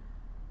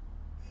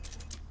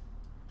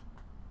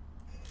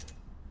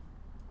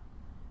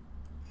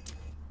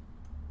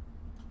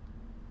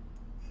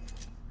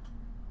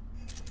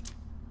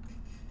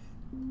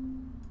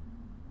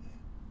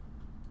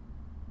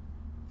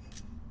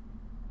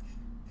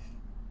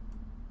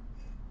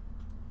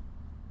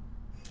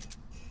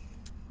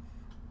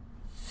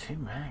 Two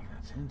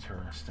magnets,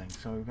 interesting.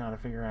 So we've got to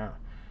figure out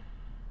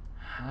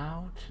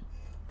how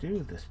to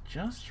do this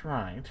just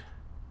right.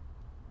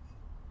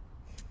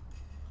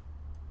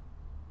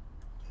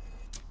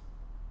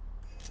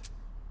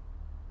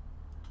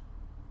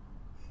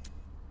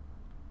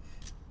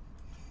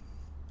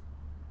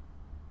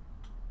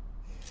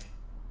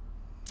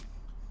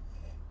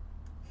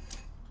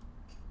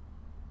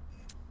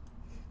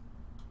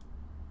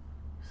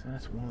 So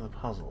that's one of the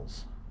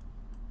puzzles.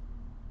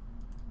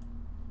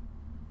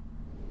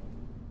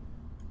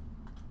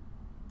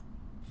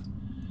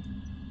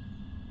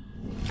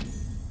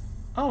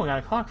 Oh, we got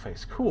a clock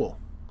face. Cool.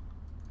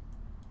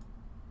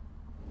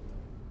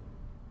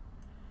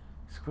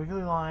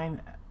 Squiggly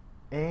line,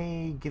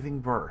 A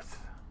giving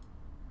birth.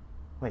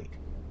 Wait.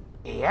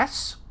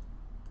 Yes?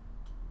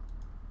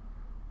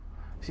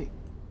 See,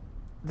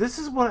 this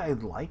is what I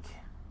like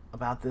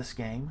about this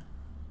game.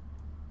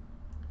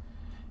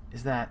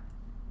 Is that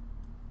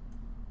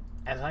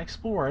as I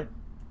explore it,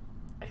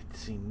 I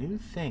see new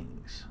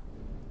things.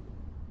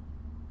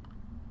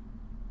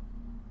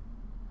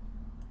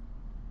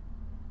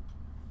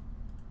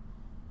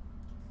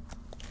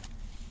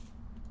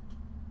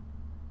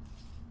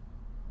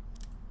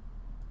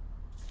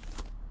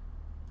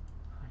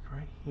 Like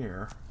right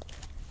here.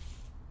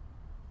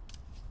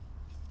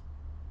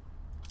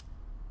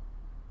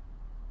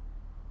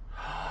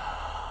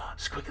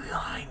 Squiggly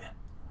line.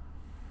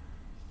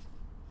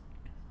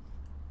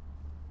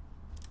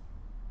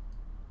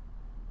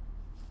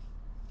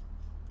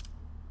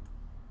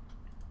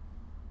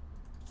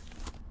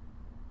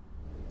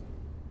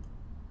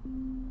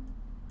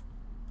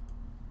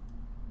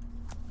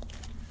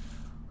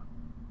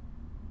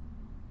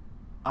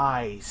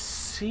 I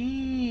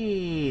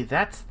see.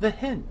 That's the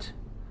hint.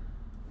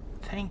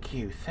 Thank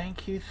you,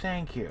 thank you,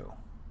 thank you.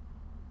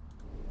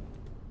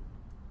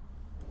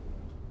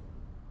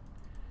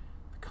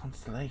 The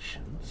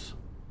constellations.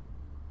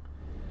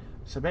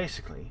 So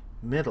basically,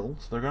 middle,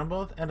 so they're going to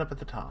both end up at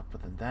the top,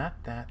 but then that.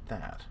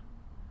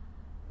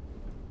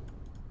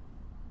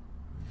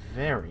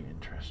 Very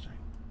interesting.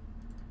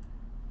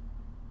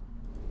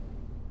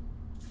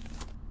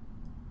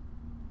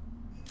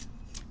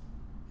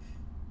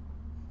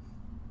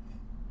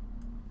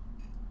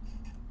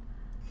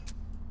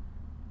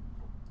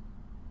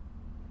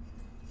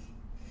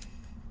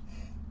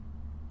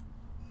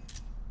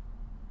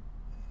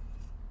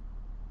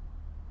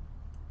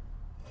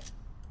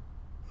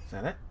 Is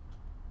that it?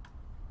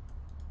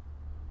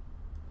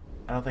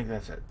 I don't think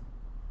that's it.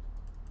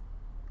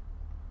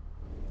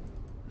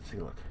 Let's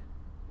take a look.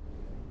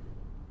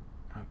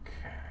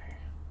 Okay.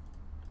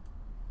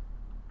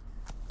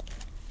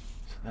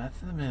 So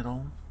that's in the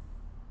middle.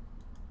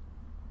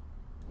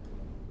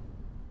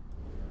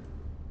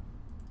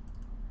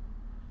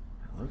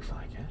 It looks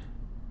like it.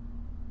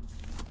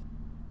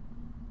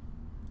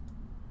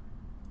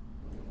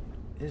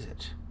 Is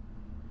it?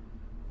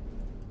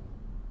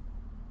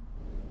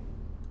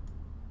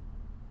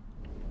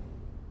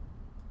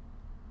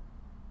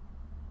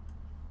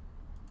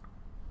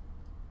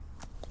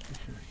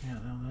 Yeah,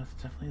 no, that's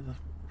definitely the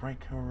right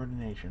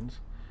coordinations.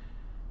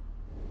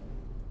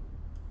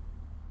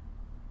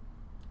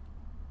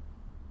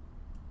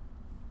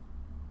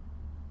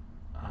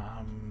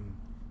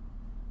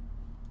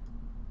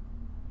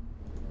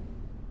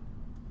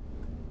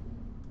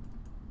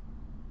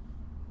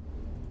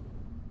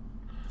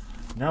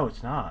 No,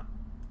 it's not.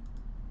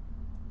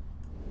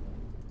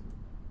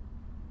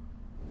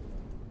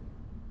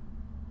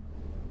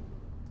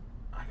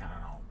 I got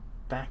it all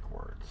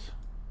backwards.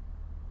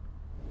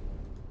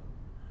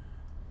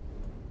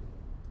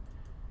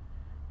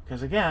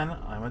 Because again,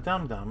 I'm a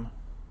dum-dum.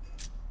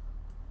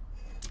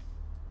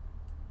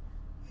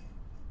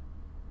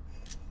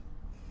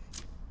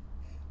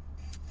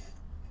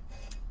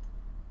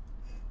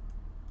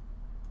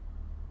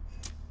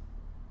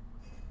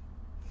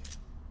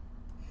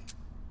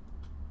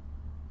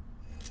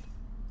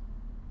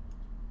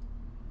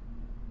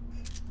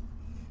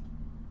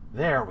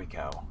 There we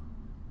go.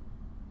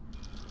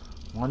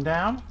 One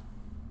down.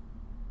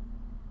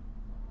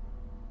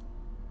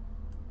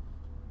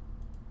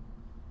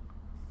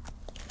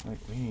 Wait,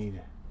 we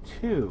need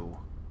 2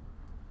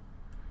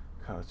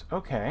 codes.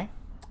 Okay.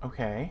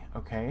 Okay.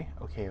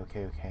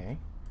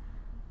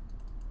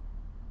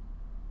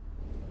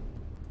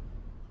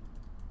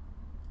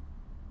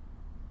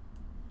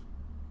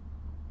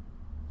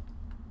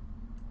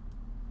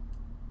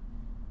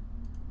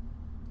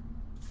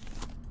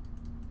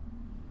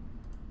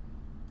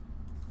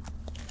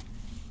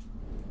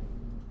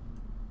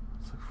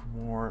 Let's look for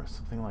more,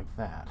 something like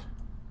that.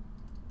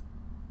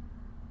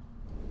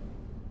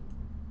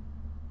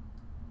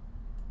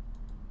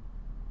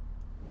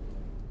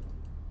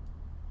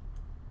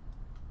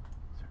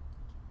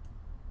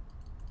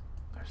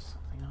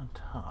 On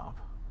top.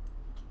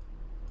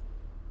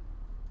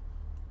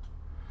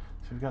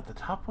 So we've got the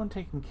top one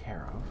taken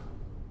care of.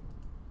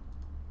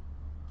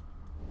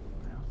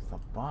 Now it's the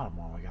bottom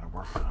one we gotta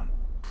work on.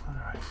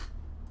 Alright.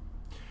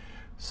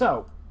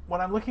 So, what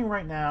I'm looking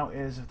right now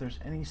is if there's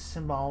any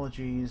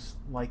symbologies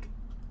like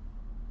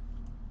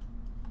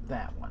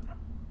that one.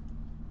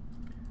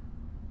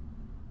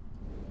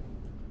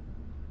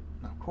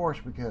 Now, of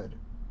course we could.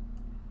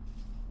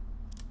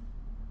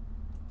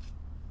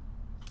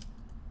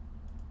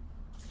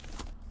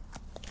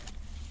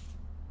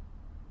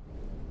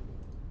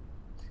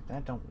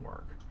 That don't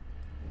work.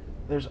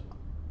 There's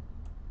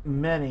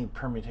many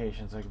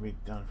permutations that can be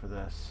done for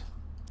this.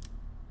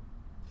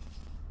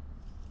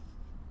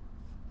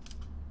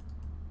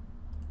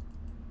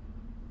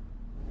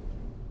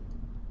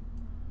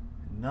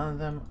 None of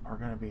them are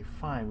going to be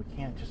fine. We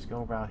can't just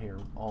go about here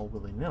all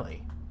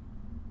willy-nilly.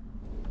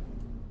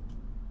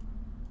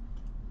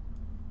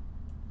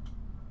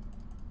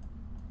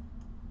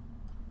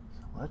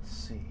 let's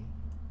see.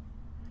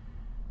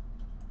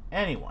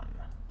 Anyone.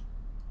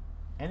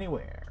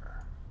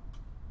 Anywhere.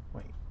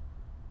 Wait.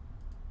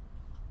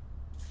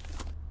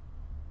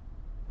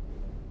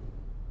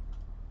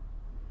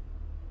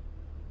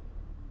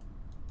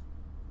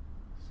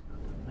 It's got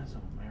the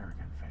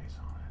Mesoamerican face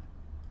on it.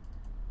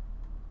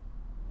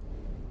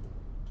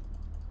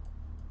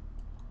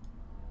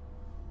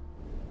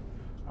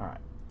 Alright.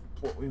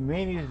 What we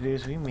may need to do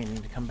is we may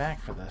need to come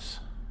back for this.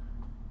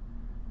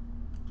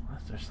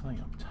 Unless there's something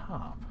up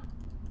top.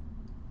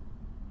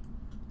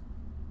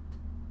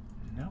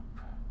 Nope.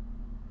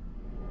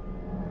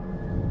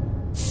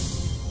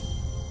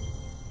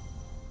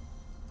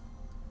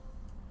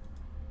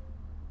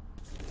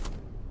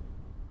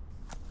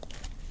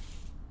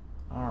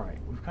 Alright,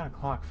 we've got a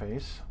clock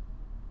face.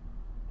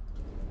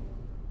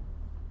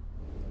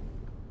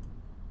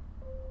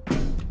 We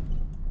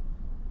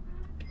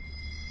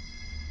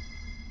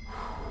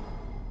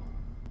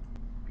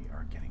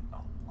are getting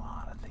a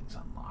lot of things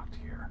unlocked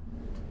here.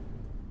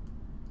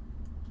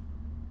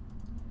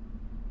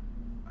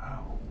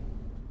 Oh.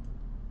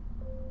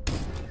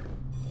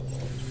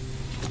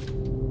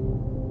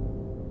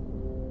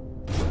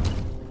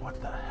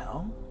 What the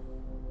hell?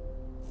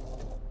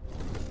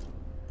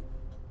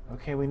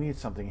 Okay, we need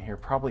something here.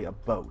 Probably a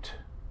boat.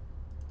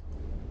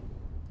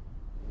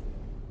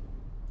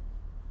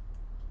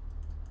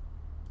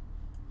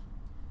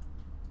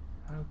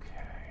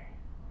 Okay.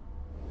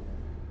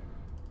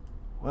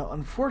 Well,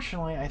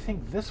 unfortunately, I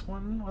think this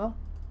one, well,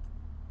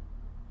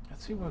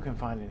 let's see what we can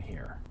find in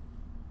here.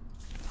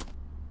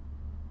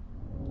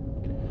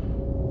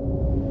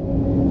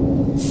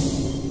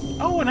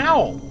 Oh, an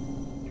owl!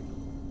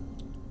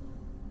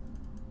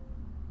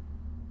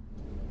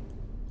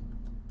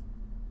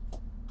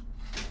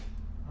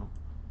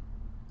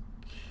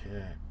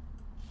 Okay.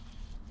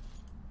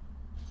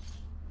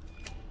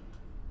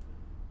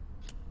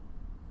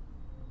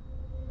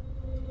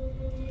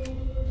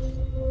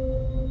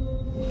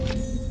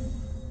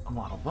 A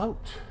model boat.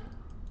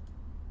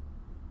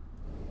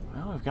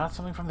 Well, we've got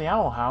something from the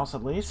Owl House,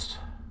 at least.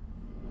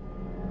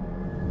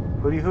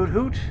 Hooty hoot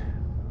hoot.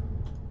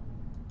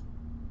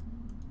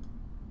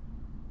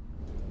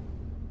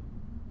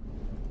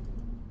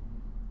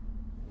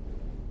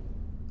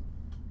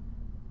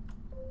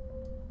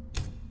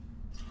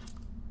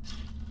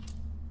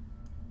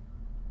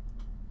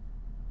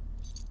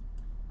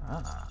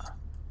 Ah.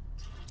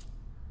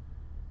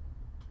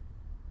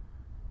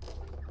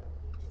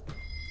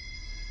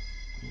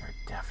 We are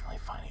definitely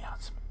finding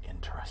out some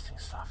interesting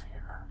stuff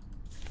here.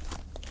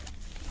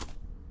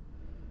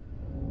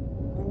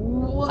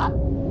 What?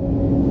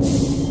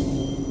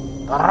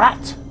 The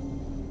rat!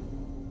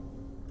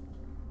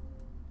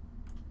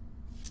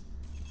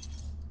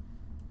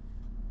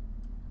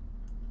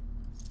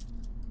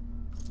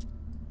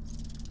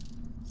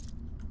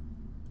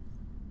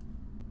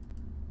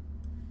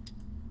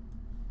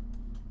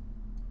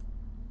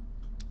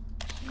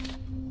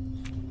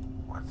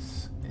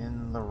 What's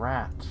in the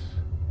rat?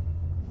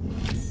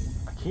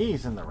 A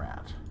key's in the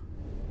rat.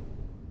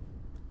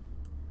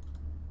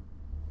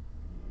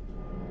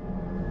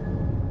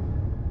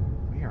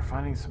 We are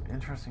finding some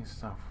interesting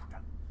stuff.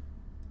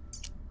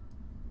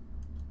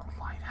 A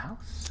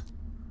lighthouse?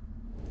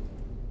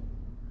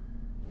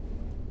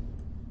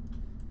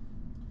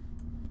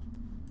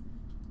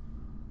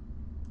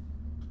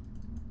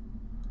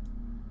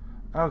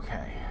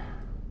 Okay.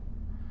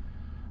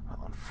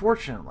 Well,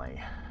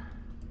 unfortunately,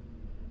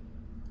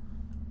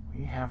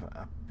 we have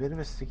a bit of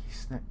a sticky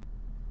snip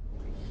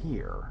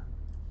here.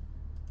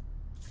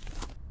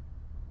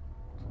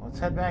 So let's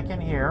head back in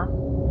here,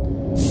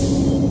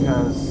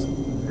 because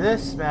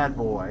this bad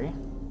boy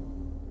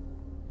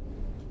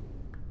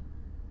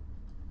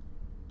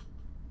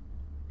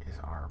is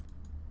our...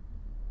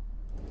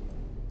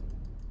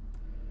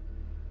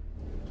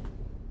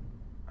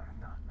 I'm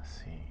not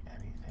seeing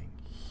anything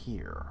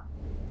here.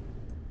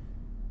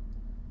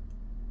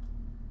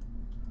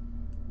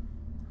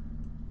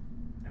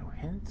 No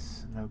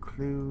hints, no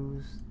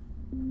clues.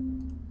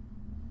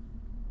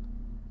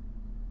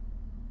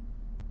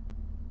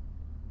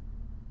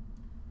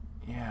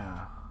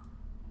 Yeah.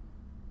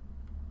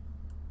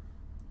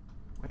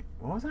 Wait,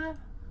 what was that?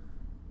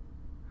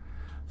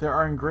 There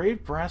are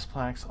engraved brass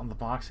plaques on the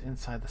box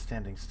inside the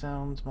Standing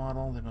Stones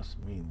model. They must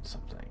mean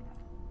something.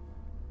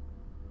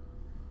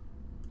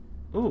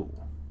 Ooh.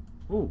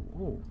 Ooh,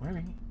 ooh,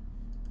 maybe.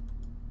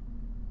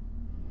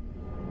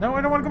 No,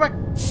 I don't want to go back!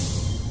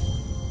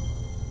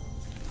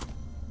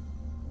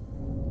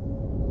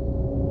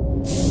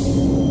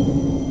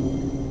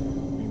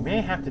 We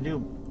may have to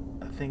do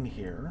a thing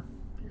here.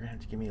 You're going to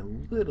have to give me a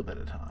little bit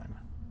of time.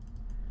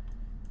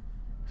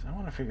 Because I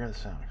want to figure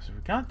this out. Because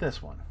we've got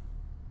this one.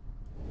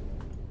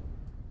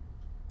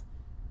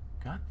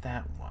 Got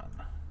that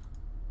one.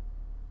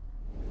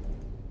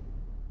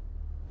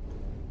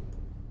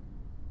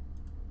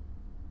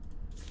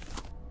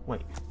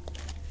 Wait.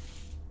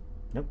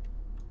 Nope.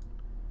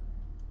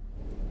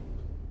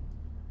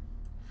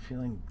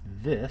 Feeling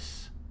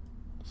this.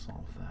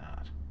 Solve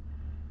that.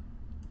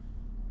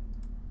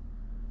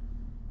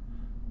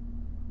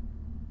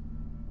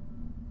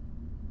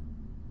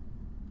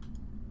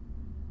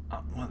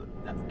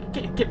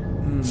 Get.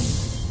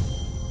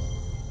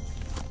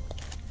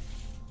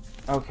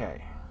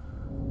 Okay.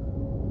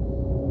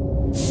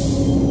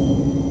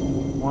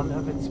 One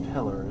of its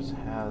pillars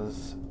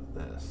has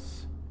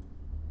this.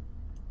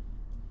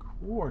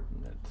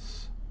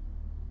 Coordinates.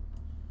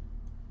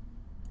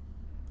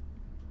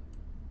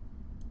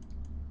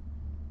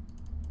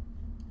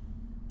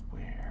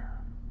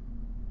 Where?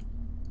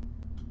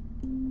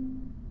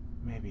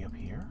 Maybe up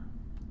here?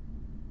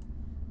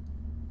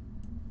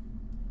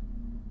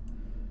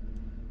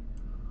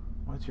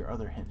 What's your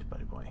other hint,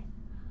 buddy boy?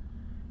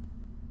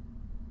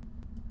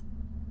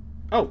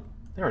 Oh,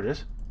 there it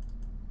is.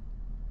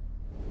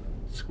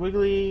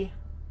 Squiggly.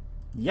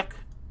 Yuck.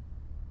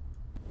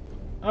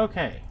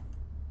 Okay.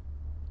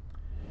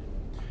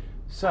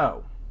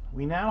 So,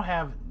 we now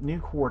have new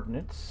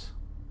coordinates.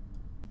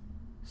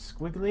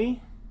 Squiggly.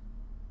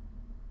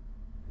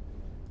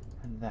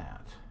 And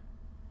that.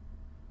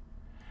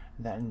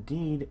 That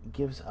indeed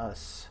gives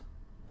us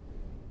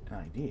an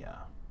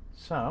idea.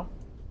 So,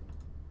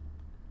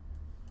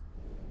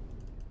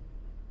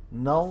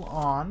 null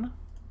on.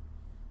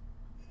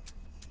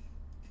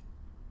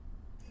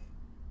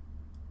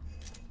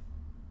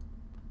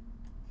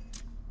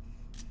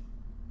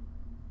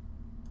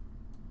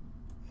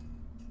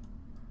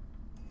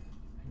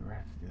 We're going to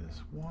have to do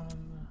this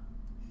one.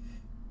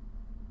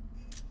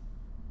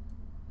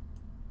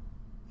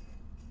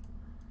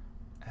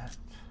 At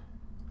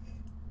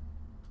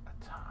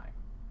a time.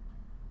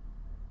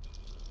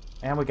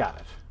 And we got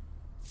it.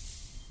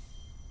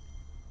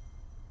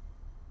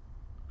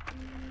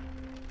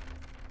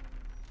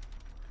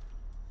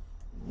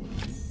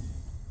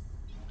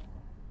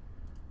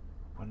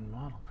 One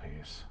model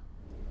piece.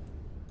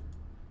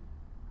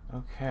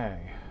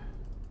 Okay.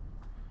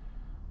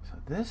 So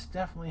this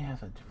definitely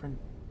has a different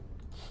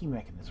key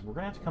mechanism. We're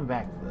going to have to come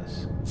back to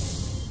this.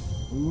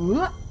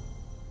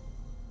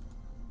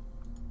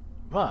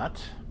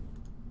 But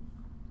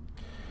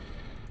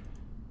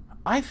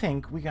I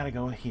think we got to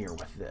go here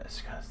with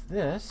this, because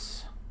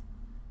this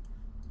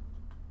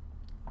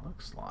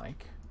looks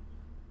like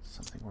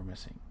something we're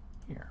missing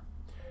here.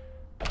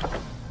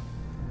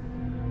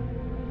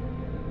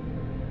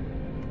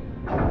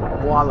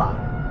 Voila.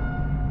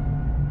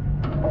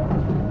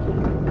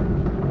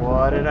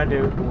 What did I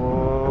do?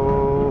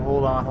 Whoa,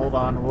 hold on, hold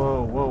on.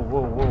 Whoa, whoa,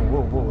 whoa, whoa,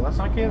 whoa, whoa. Let's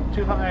not get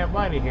too high and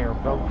mighty here,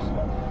 folks.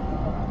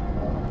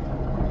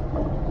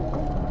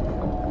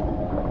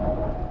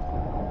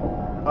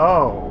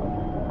 Oh.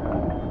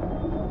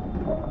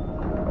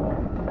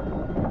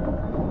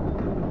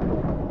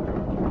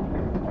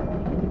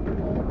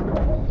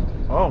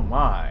 Oh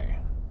my.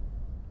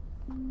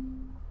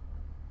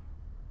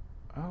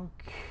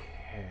 Okay.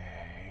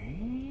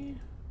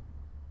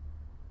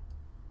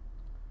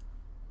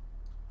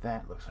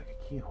 That looks like a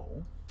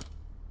keyhole.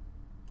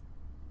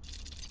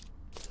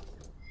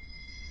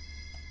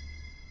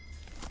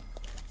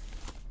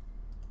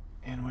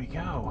 In we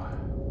go.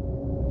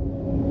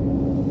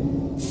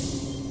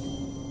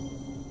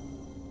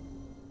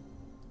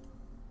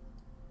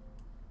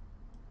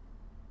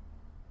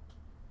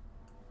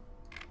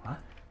 What?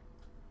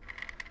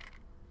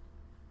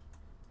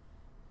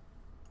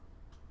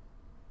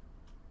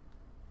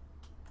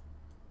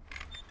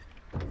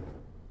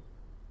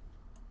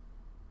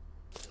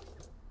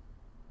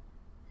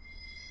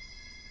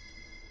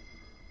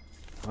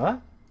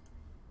 What?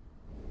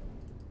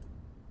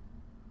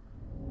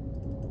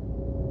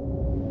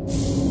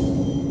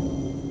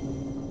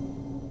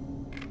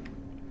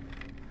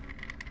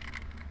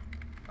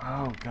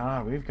 Oh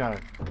God, we've got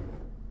to...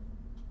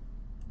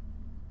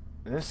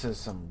 This is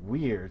some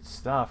weird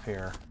stuff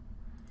here.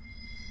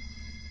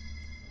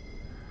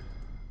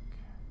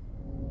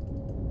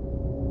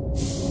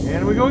 Okay.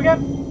 And we go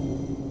again.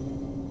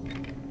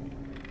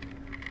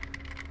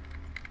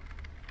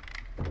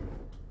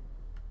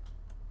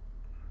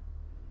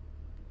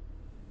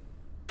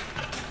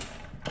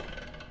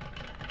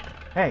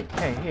 Hey,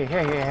 hey, hey,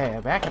 hey, hey, hey,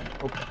 back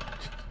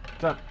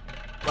up.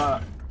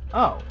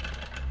 Oh.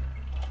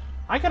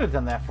 I could have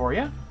done that for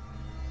you.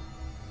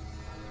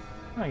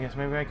 I guess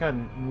maybe I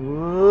couldn't.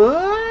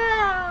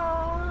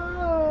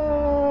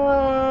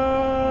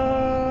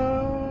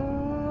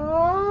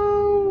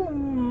 Oh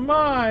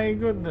my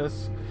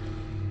goodness.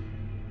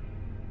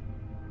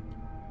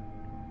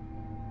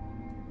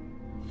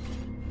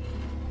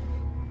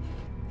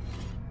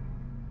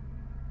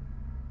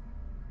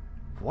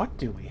 What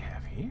do we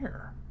have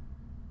here?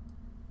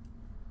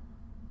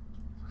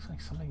 Looks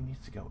like something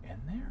needs to go in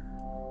there.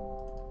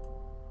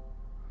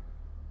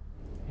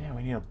 Yeah,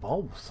 we need a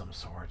bulb of some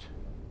sort.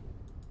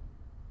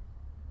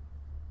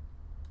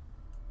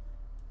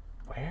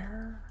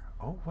 Where?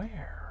 Oh,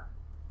 where?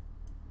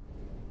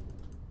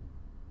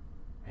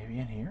 Maybe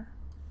in here?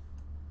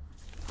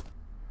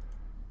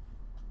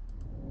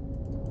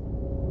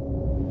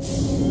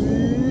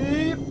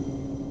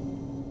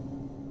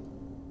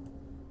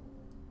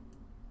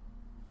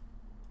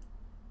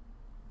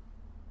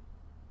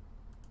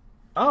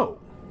 Oh!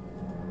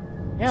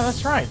 Yeah,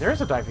 that's right.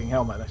 There's a diving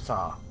helmet I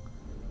saw.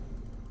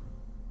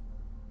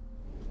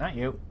 Not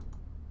you.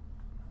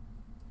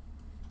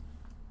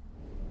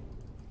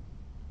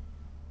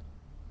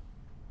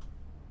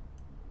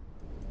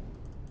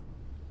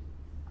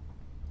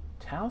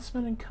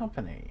 Talisman and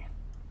Company.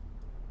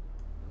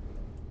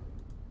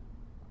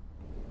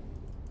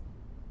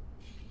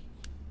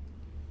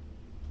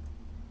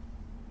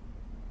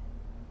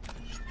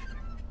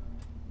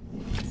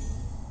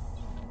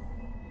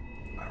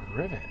 A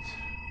rivet.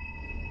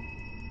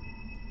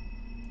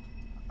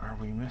 Are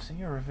we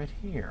missing a rivet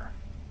here?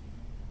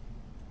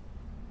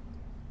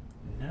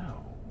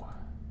 No.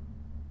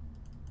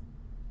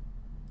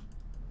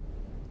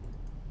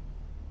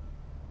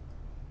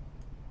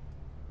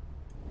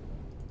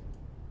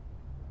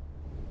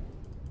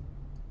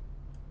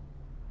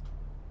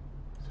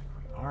 Looks like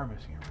we are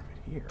missing a rivet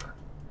here.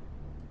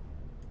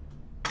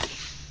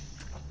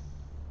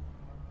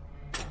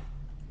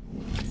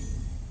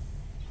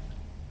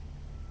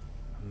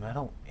 A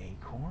metal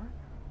acorn?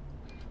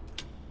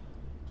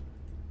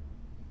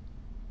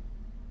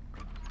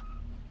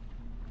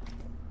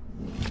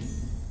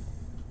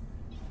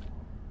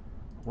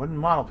 Wooden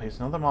model piece,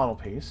 another model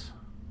piece.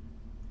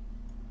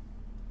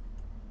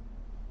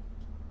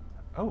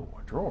 Oh,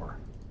 a drawer.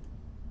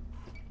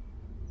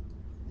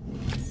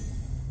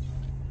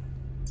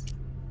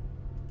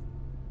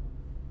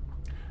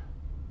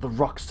 The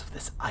rocks of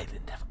this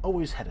island have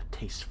always had a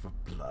taste for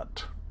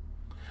blood.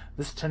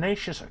 This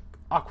tenacious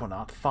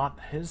aquanaut thought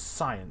his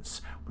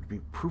science would be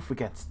proof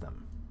against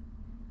them.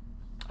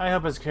 I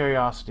hope his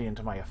curiosity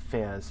into my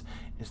affairs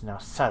is now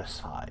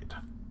satisfied.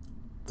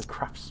 The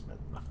craftsman.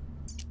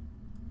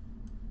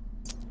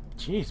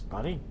 Jeez,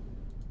 buddy.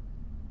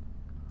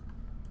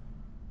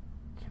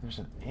 Okay, there's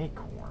an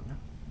acorn.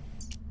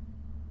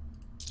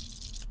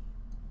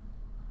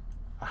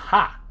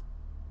 Aha!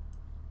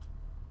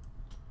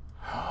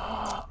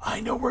 I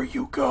know where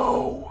you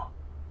go!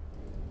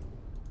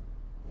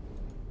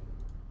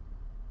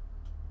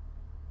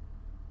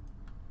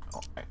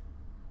 Oh,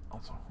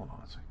 also, hold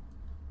on a second.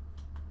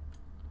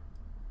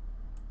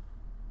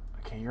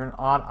 Okay, you're an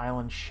odd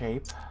island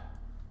shape.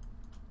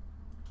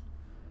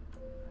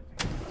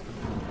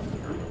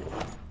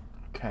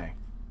 Okay.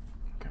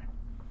 Okay.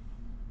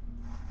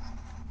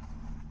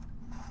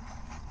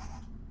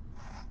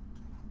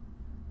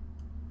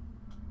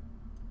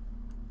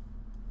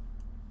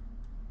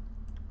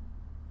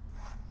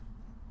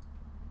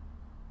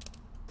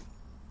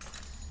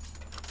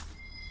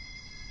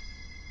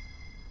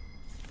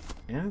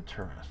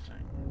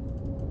 Interesting.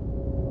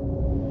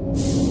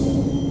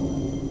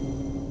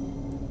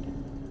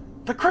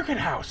 The Cricket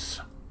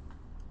House!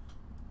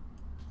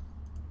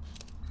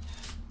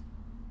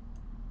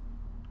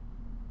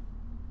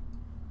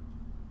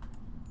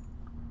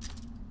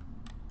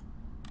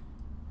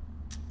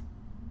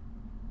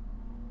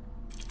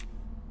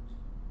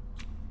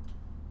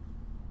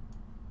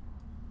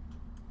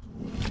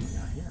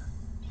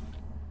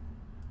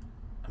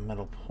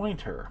 Metal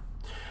pointer.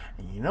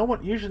 And you know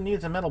what usually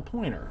needs a metal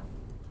pointer?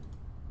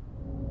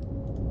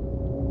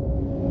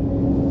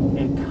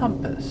 A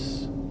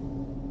compass.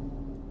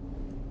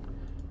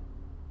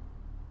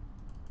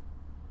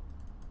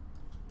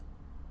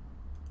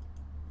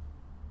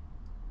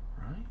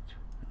 Right?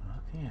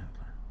 Not the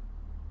antler.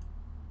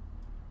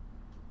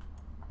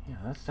 Yeah,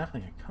 that's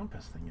definitely a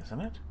compass thing,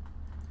 isn't it?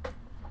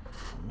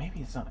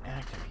 Maybe it's not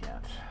active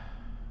yet.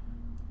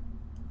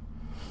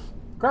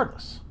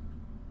 Regardless.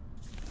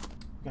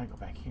 We gotta go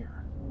back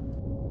here.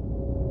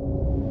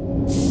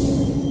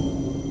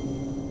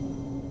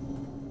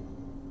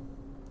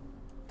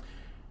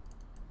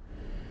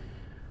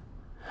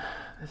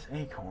 This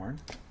acorn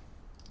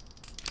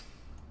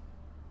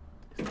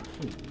is the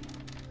key.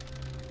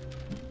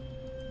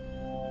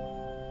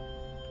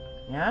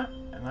 Yeah,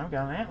 and I've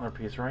got an antler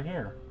piece right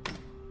here.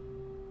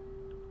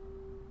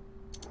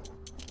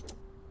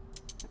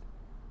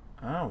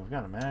 Oh, we've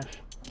got a mesh.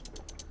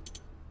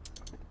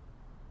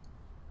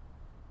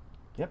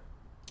 Yep.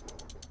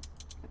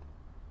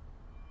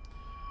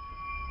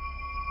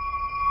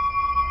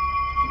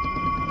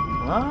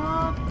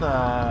 What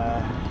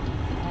the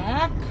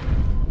heck?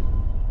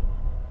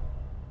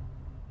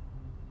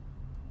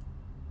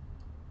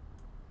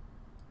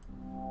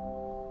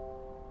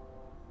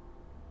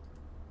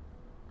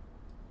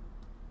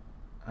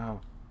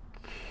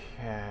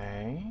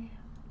 Okay.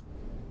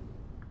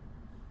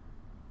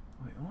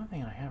 Wait, the only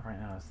thing I have right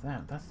now is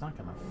that. That's not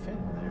gonna fit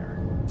in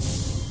there.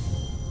 So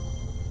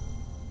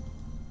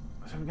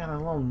we got a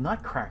little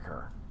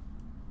nutcracker.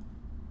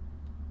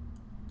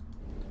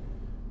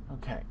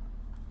 Okay.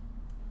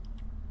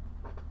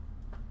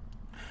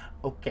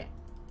 Okay.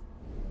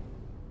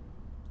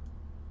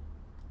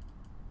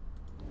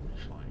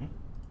 Actually.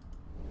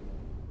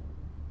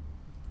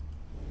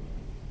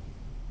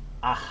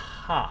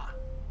 Aha.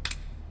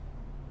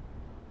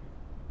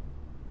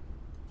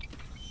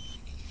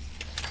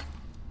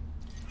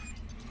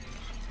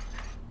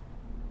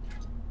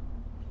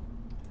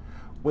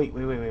 Wait.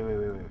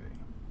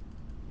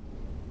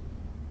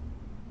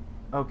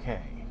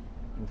 Okay.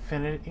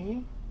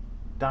 Infinity,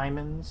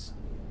 diamonds,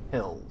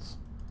 hills.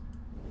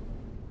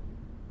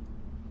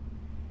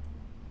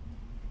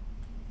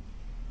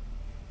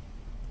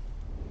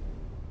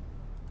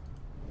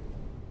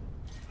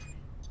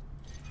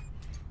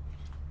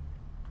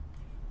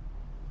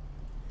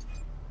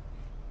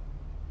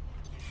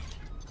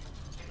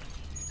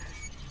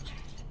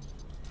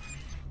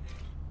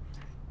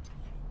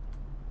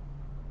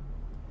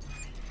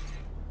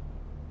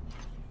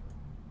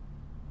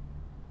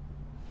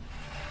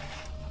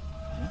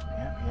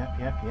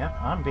 Yep,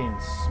 I'm being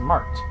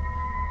smart.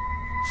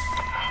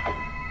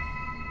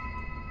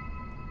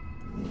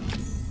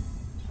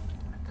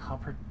 A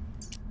copper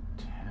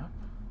tap?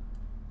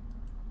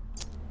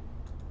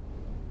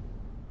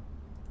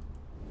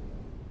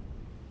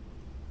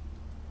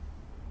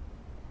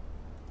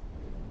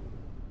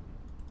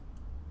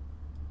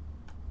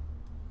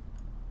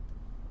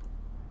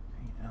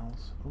 Anything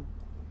else? Oh,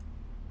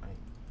 wait.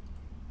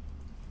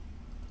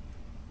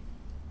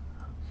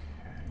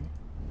 Okay.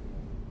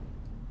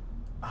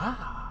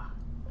 Ah!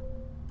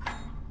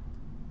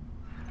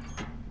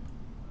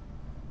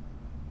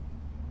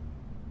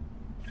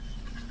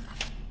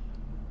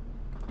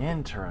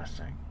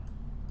 Interesting.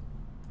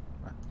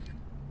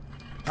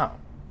 Oh.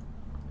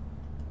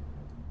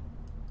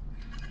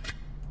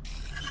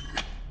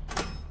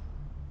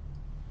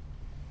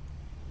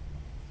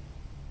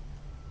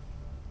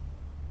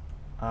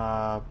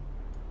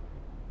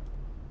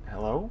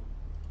 Hello?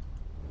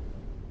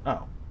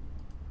 Oh.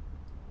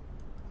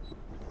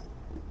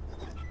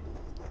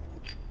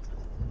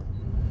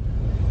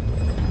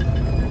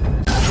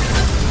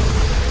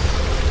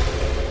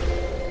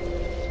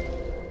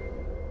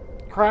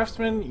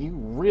 Craftsman, you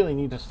really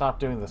need to stop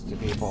doing this to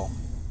people.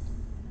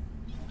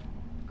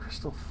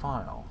 Crystal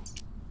file.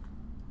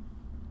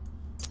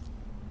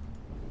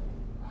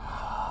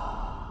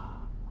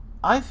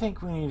 I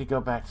think we need to go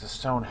back to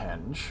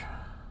Stonehenge.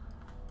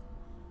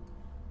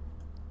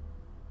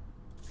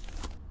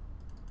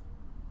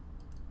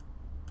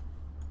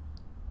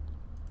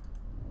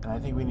 And I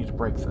think we need to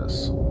break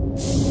this.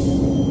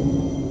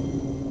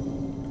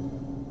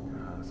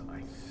 Because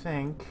I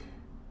think...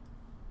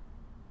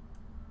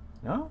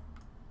 No?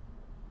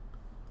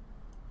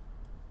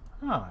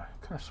 Oh, I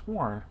could have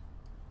sworn.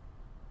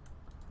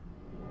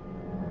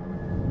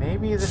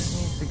 Maybe this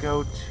needs to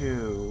go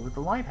to the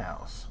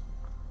lighthouse.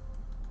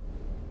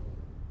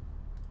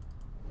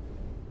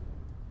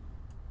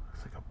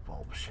 Looks like a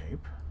bulb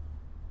shape.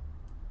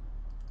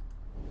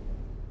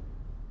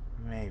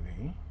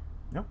 Maybe.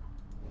 Nope.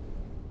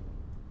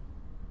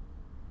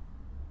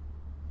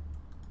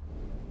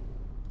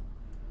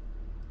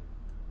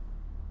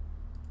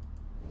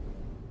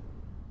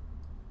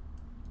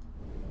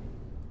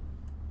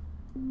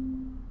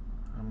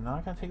 I'm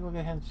not going to take a look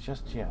at hints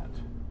just yet.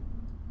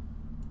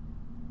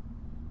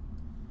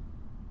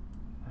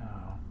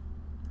 No.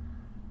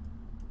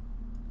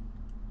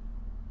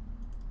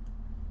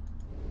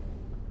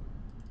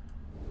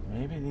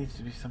 Maybe it needs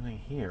to be something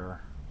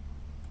here.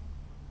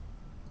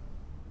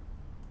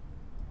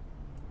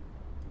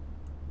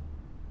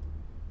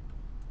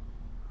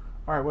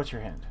 Alright, what's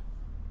your hint?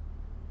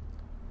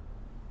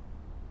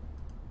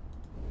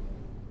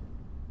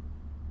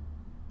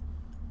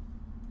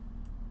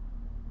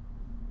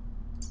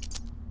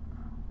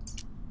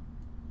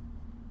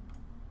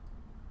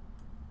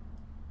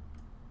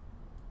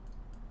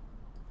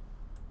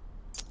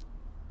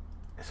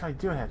 So I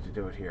do have to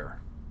do it here.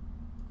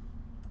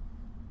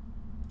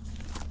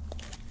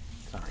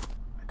 Sorry,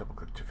 I double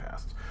clicked too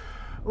fast.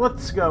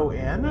 Let's go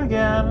in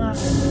again.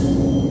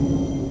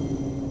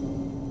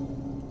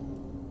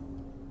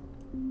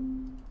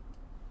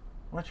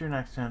 What's your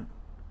next hint?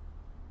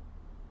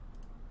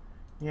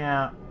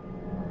 Yeah.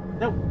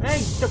 No,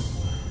 hey, no.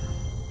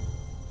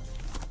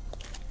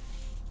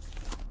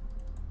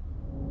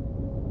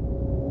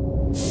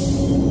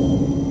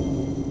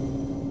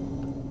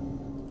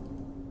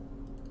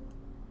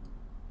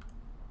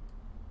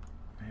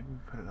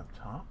 Put it up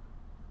top.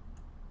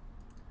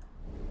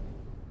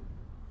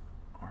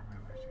 Or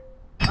maybe...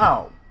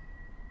 Oh!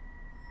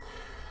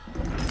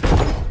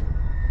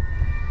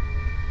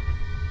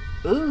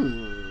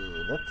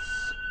 Ooh,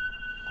 that's...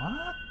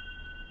 What?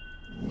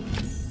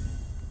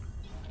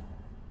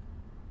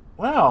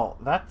 Well,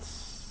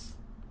 that's...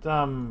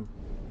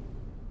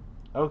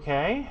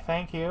 Okay,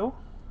 thank you.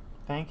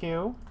 Thank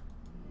you.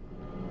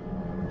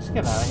 Let's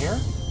get out of here.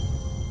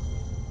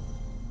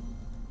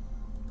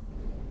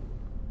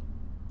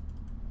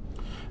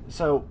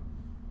 So,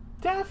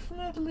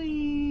 definitely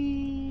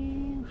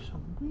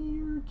some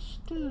weird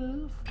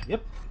stuff.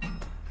 Yep,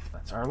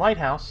 that's our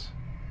lighthouse.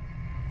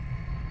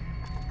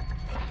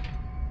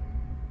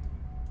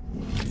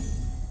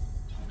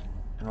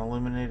 An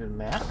illuminated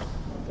map.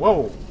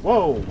 Whoa,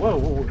 whoa, whoa,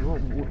 whoa, whoa,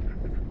 whoa.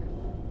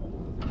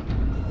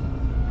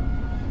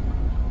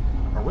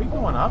 Are we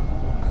going up?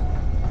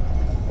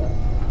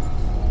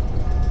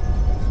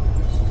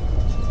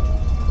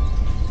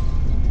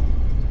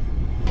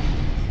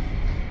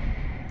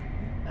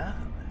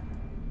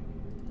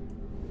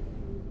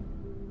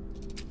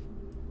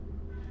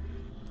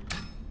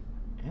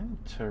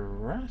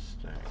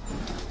 Interesting.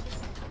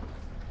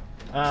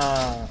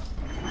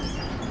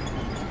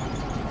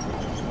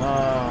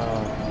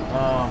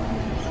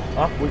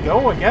 Up we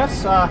go, I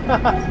guess,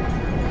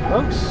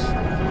 folks.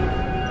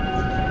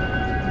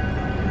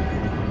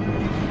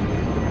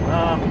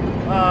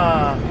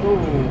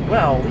 Ooh,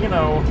 well, you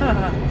know,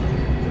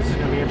 this is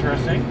gonna be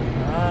interesting.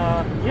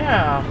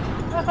 Yeah.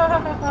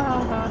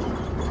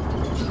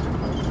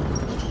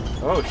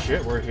 Oh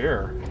shit, we're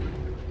here.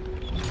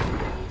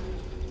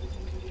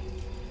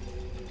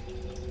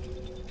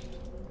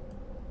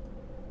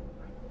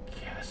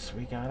 So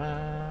we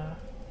gotta...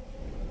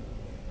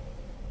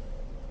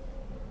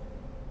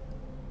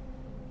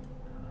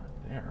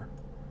 there.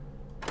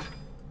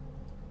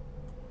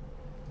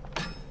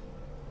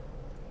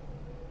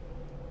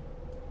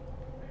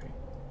 Maybe.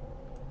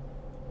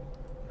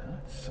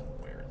 That's some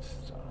weird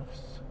stuff.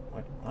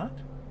 What?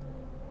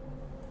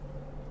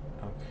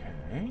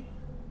 Okay.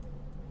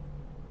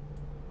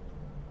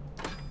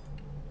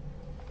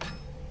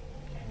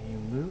 Can you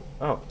move?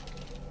 Oh.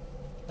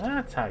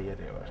 That's how you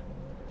do it.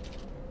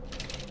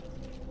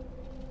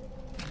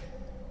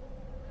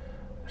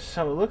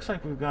 So it looks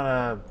like we've got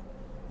a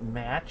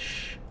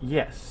match.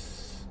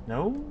 Yes.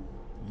 No?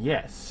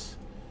 Yes.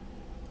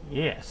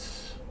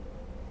 Yes.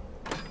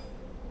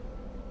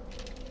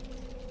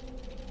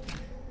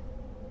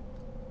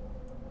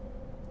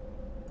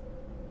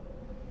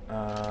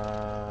 That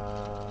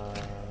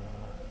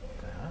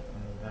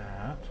and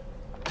that.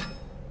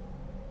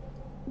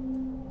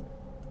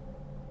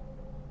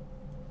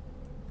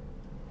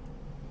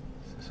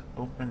 Does this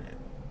open it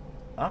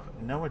up?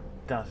 No, it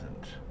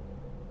doesn't.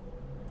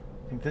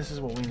 I think this is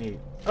what we need.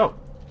 Oh!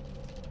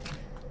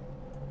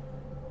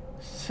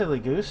 Silly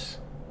goose.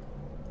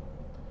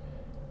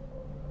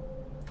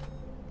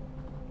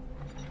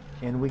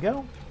 In we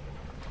go.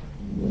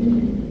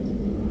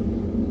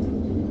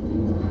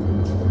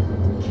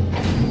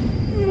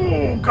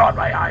 Oh, God,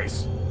 my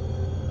eyes!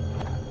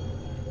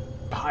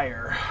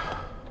 Pyre.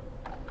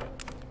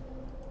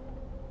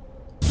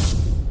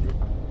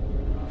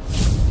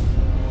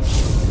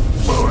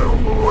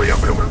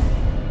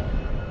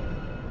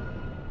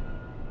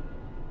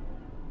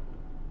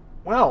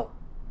 Well,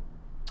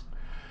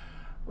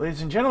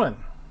 ladies and gentlemen,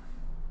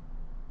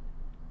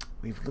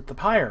 we've lit the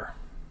pyre.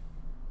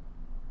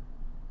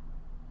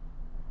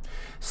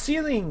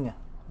 Sealing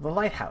the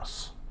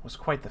lighthouse was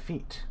quite the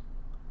feat.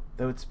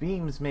 Though its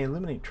beams may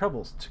illuminate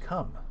troubles to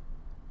come,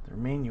 they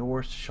remain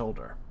yours to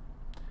shoulder.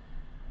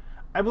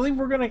 I believe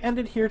we're going to end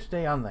it here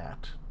today on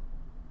that.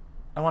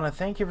 I want to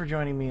thank you for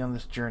joining me on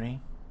this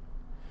journey.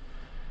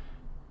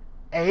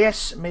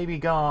 Ace may be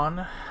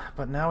gone,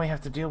 but now we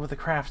have to deal with the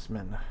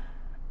craftsman.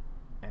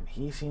 And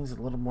he seems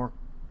a little more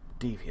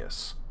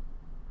devious.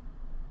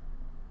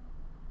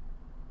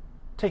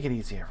 Take it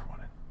easy,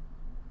 everyone.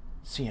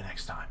 See you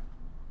next time.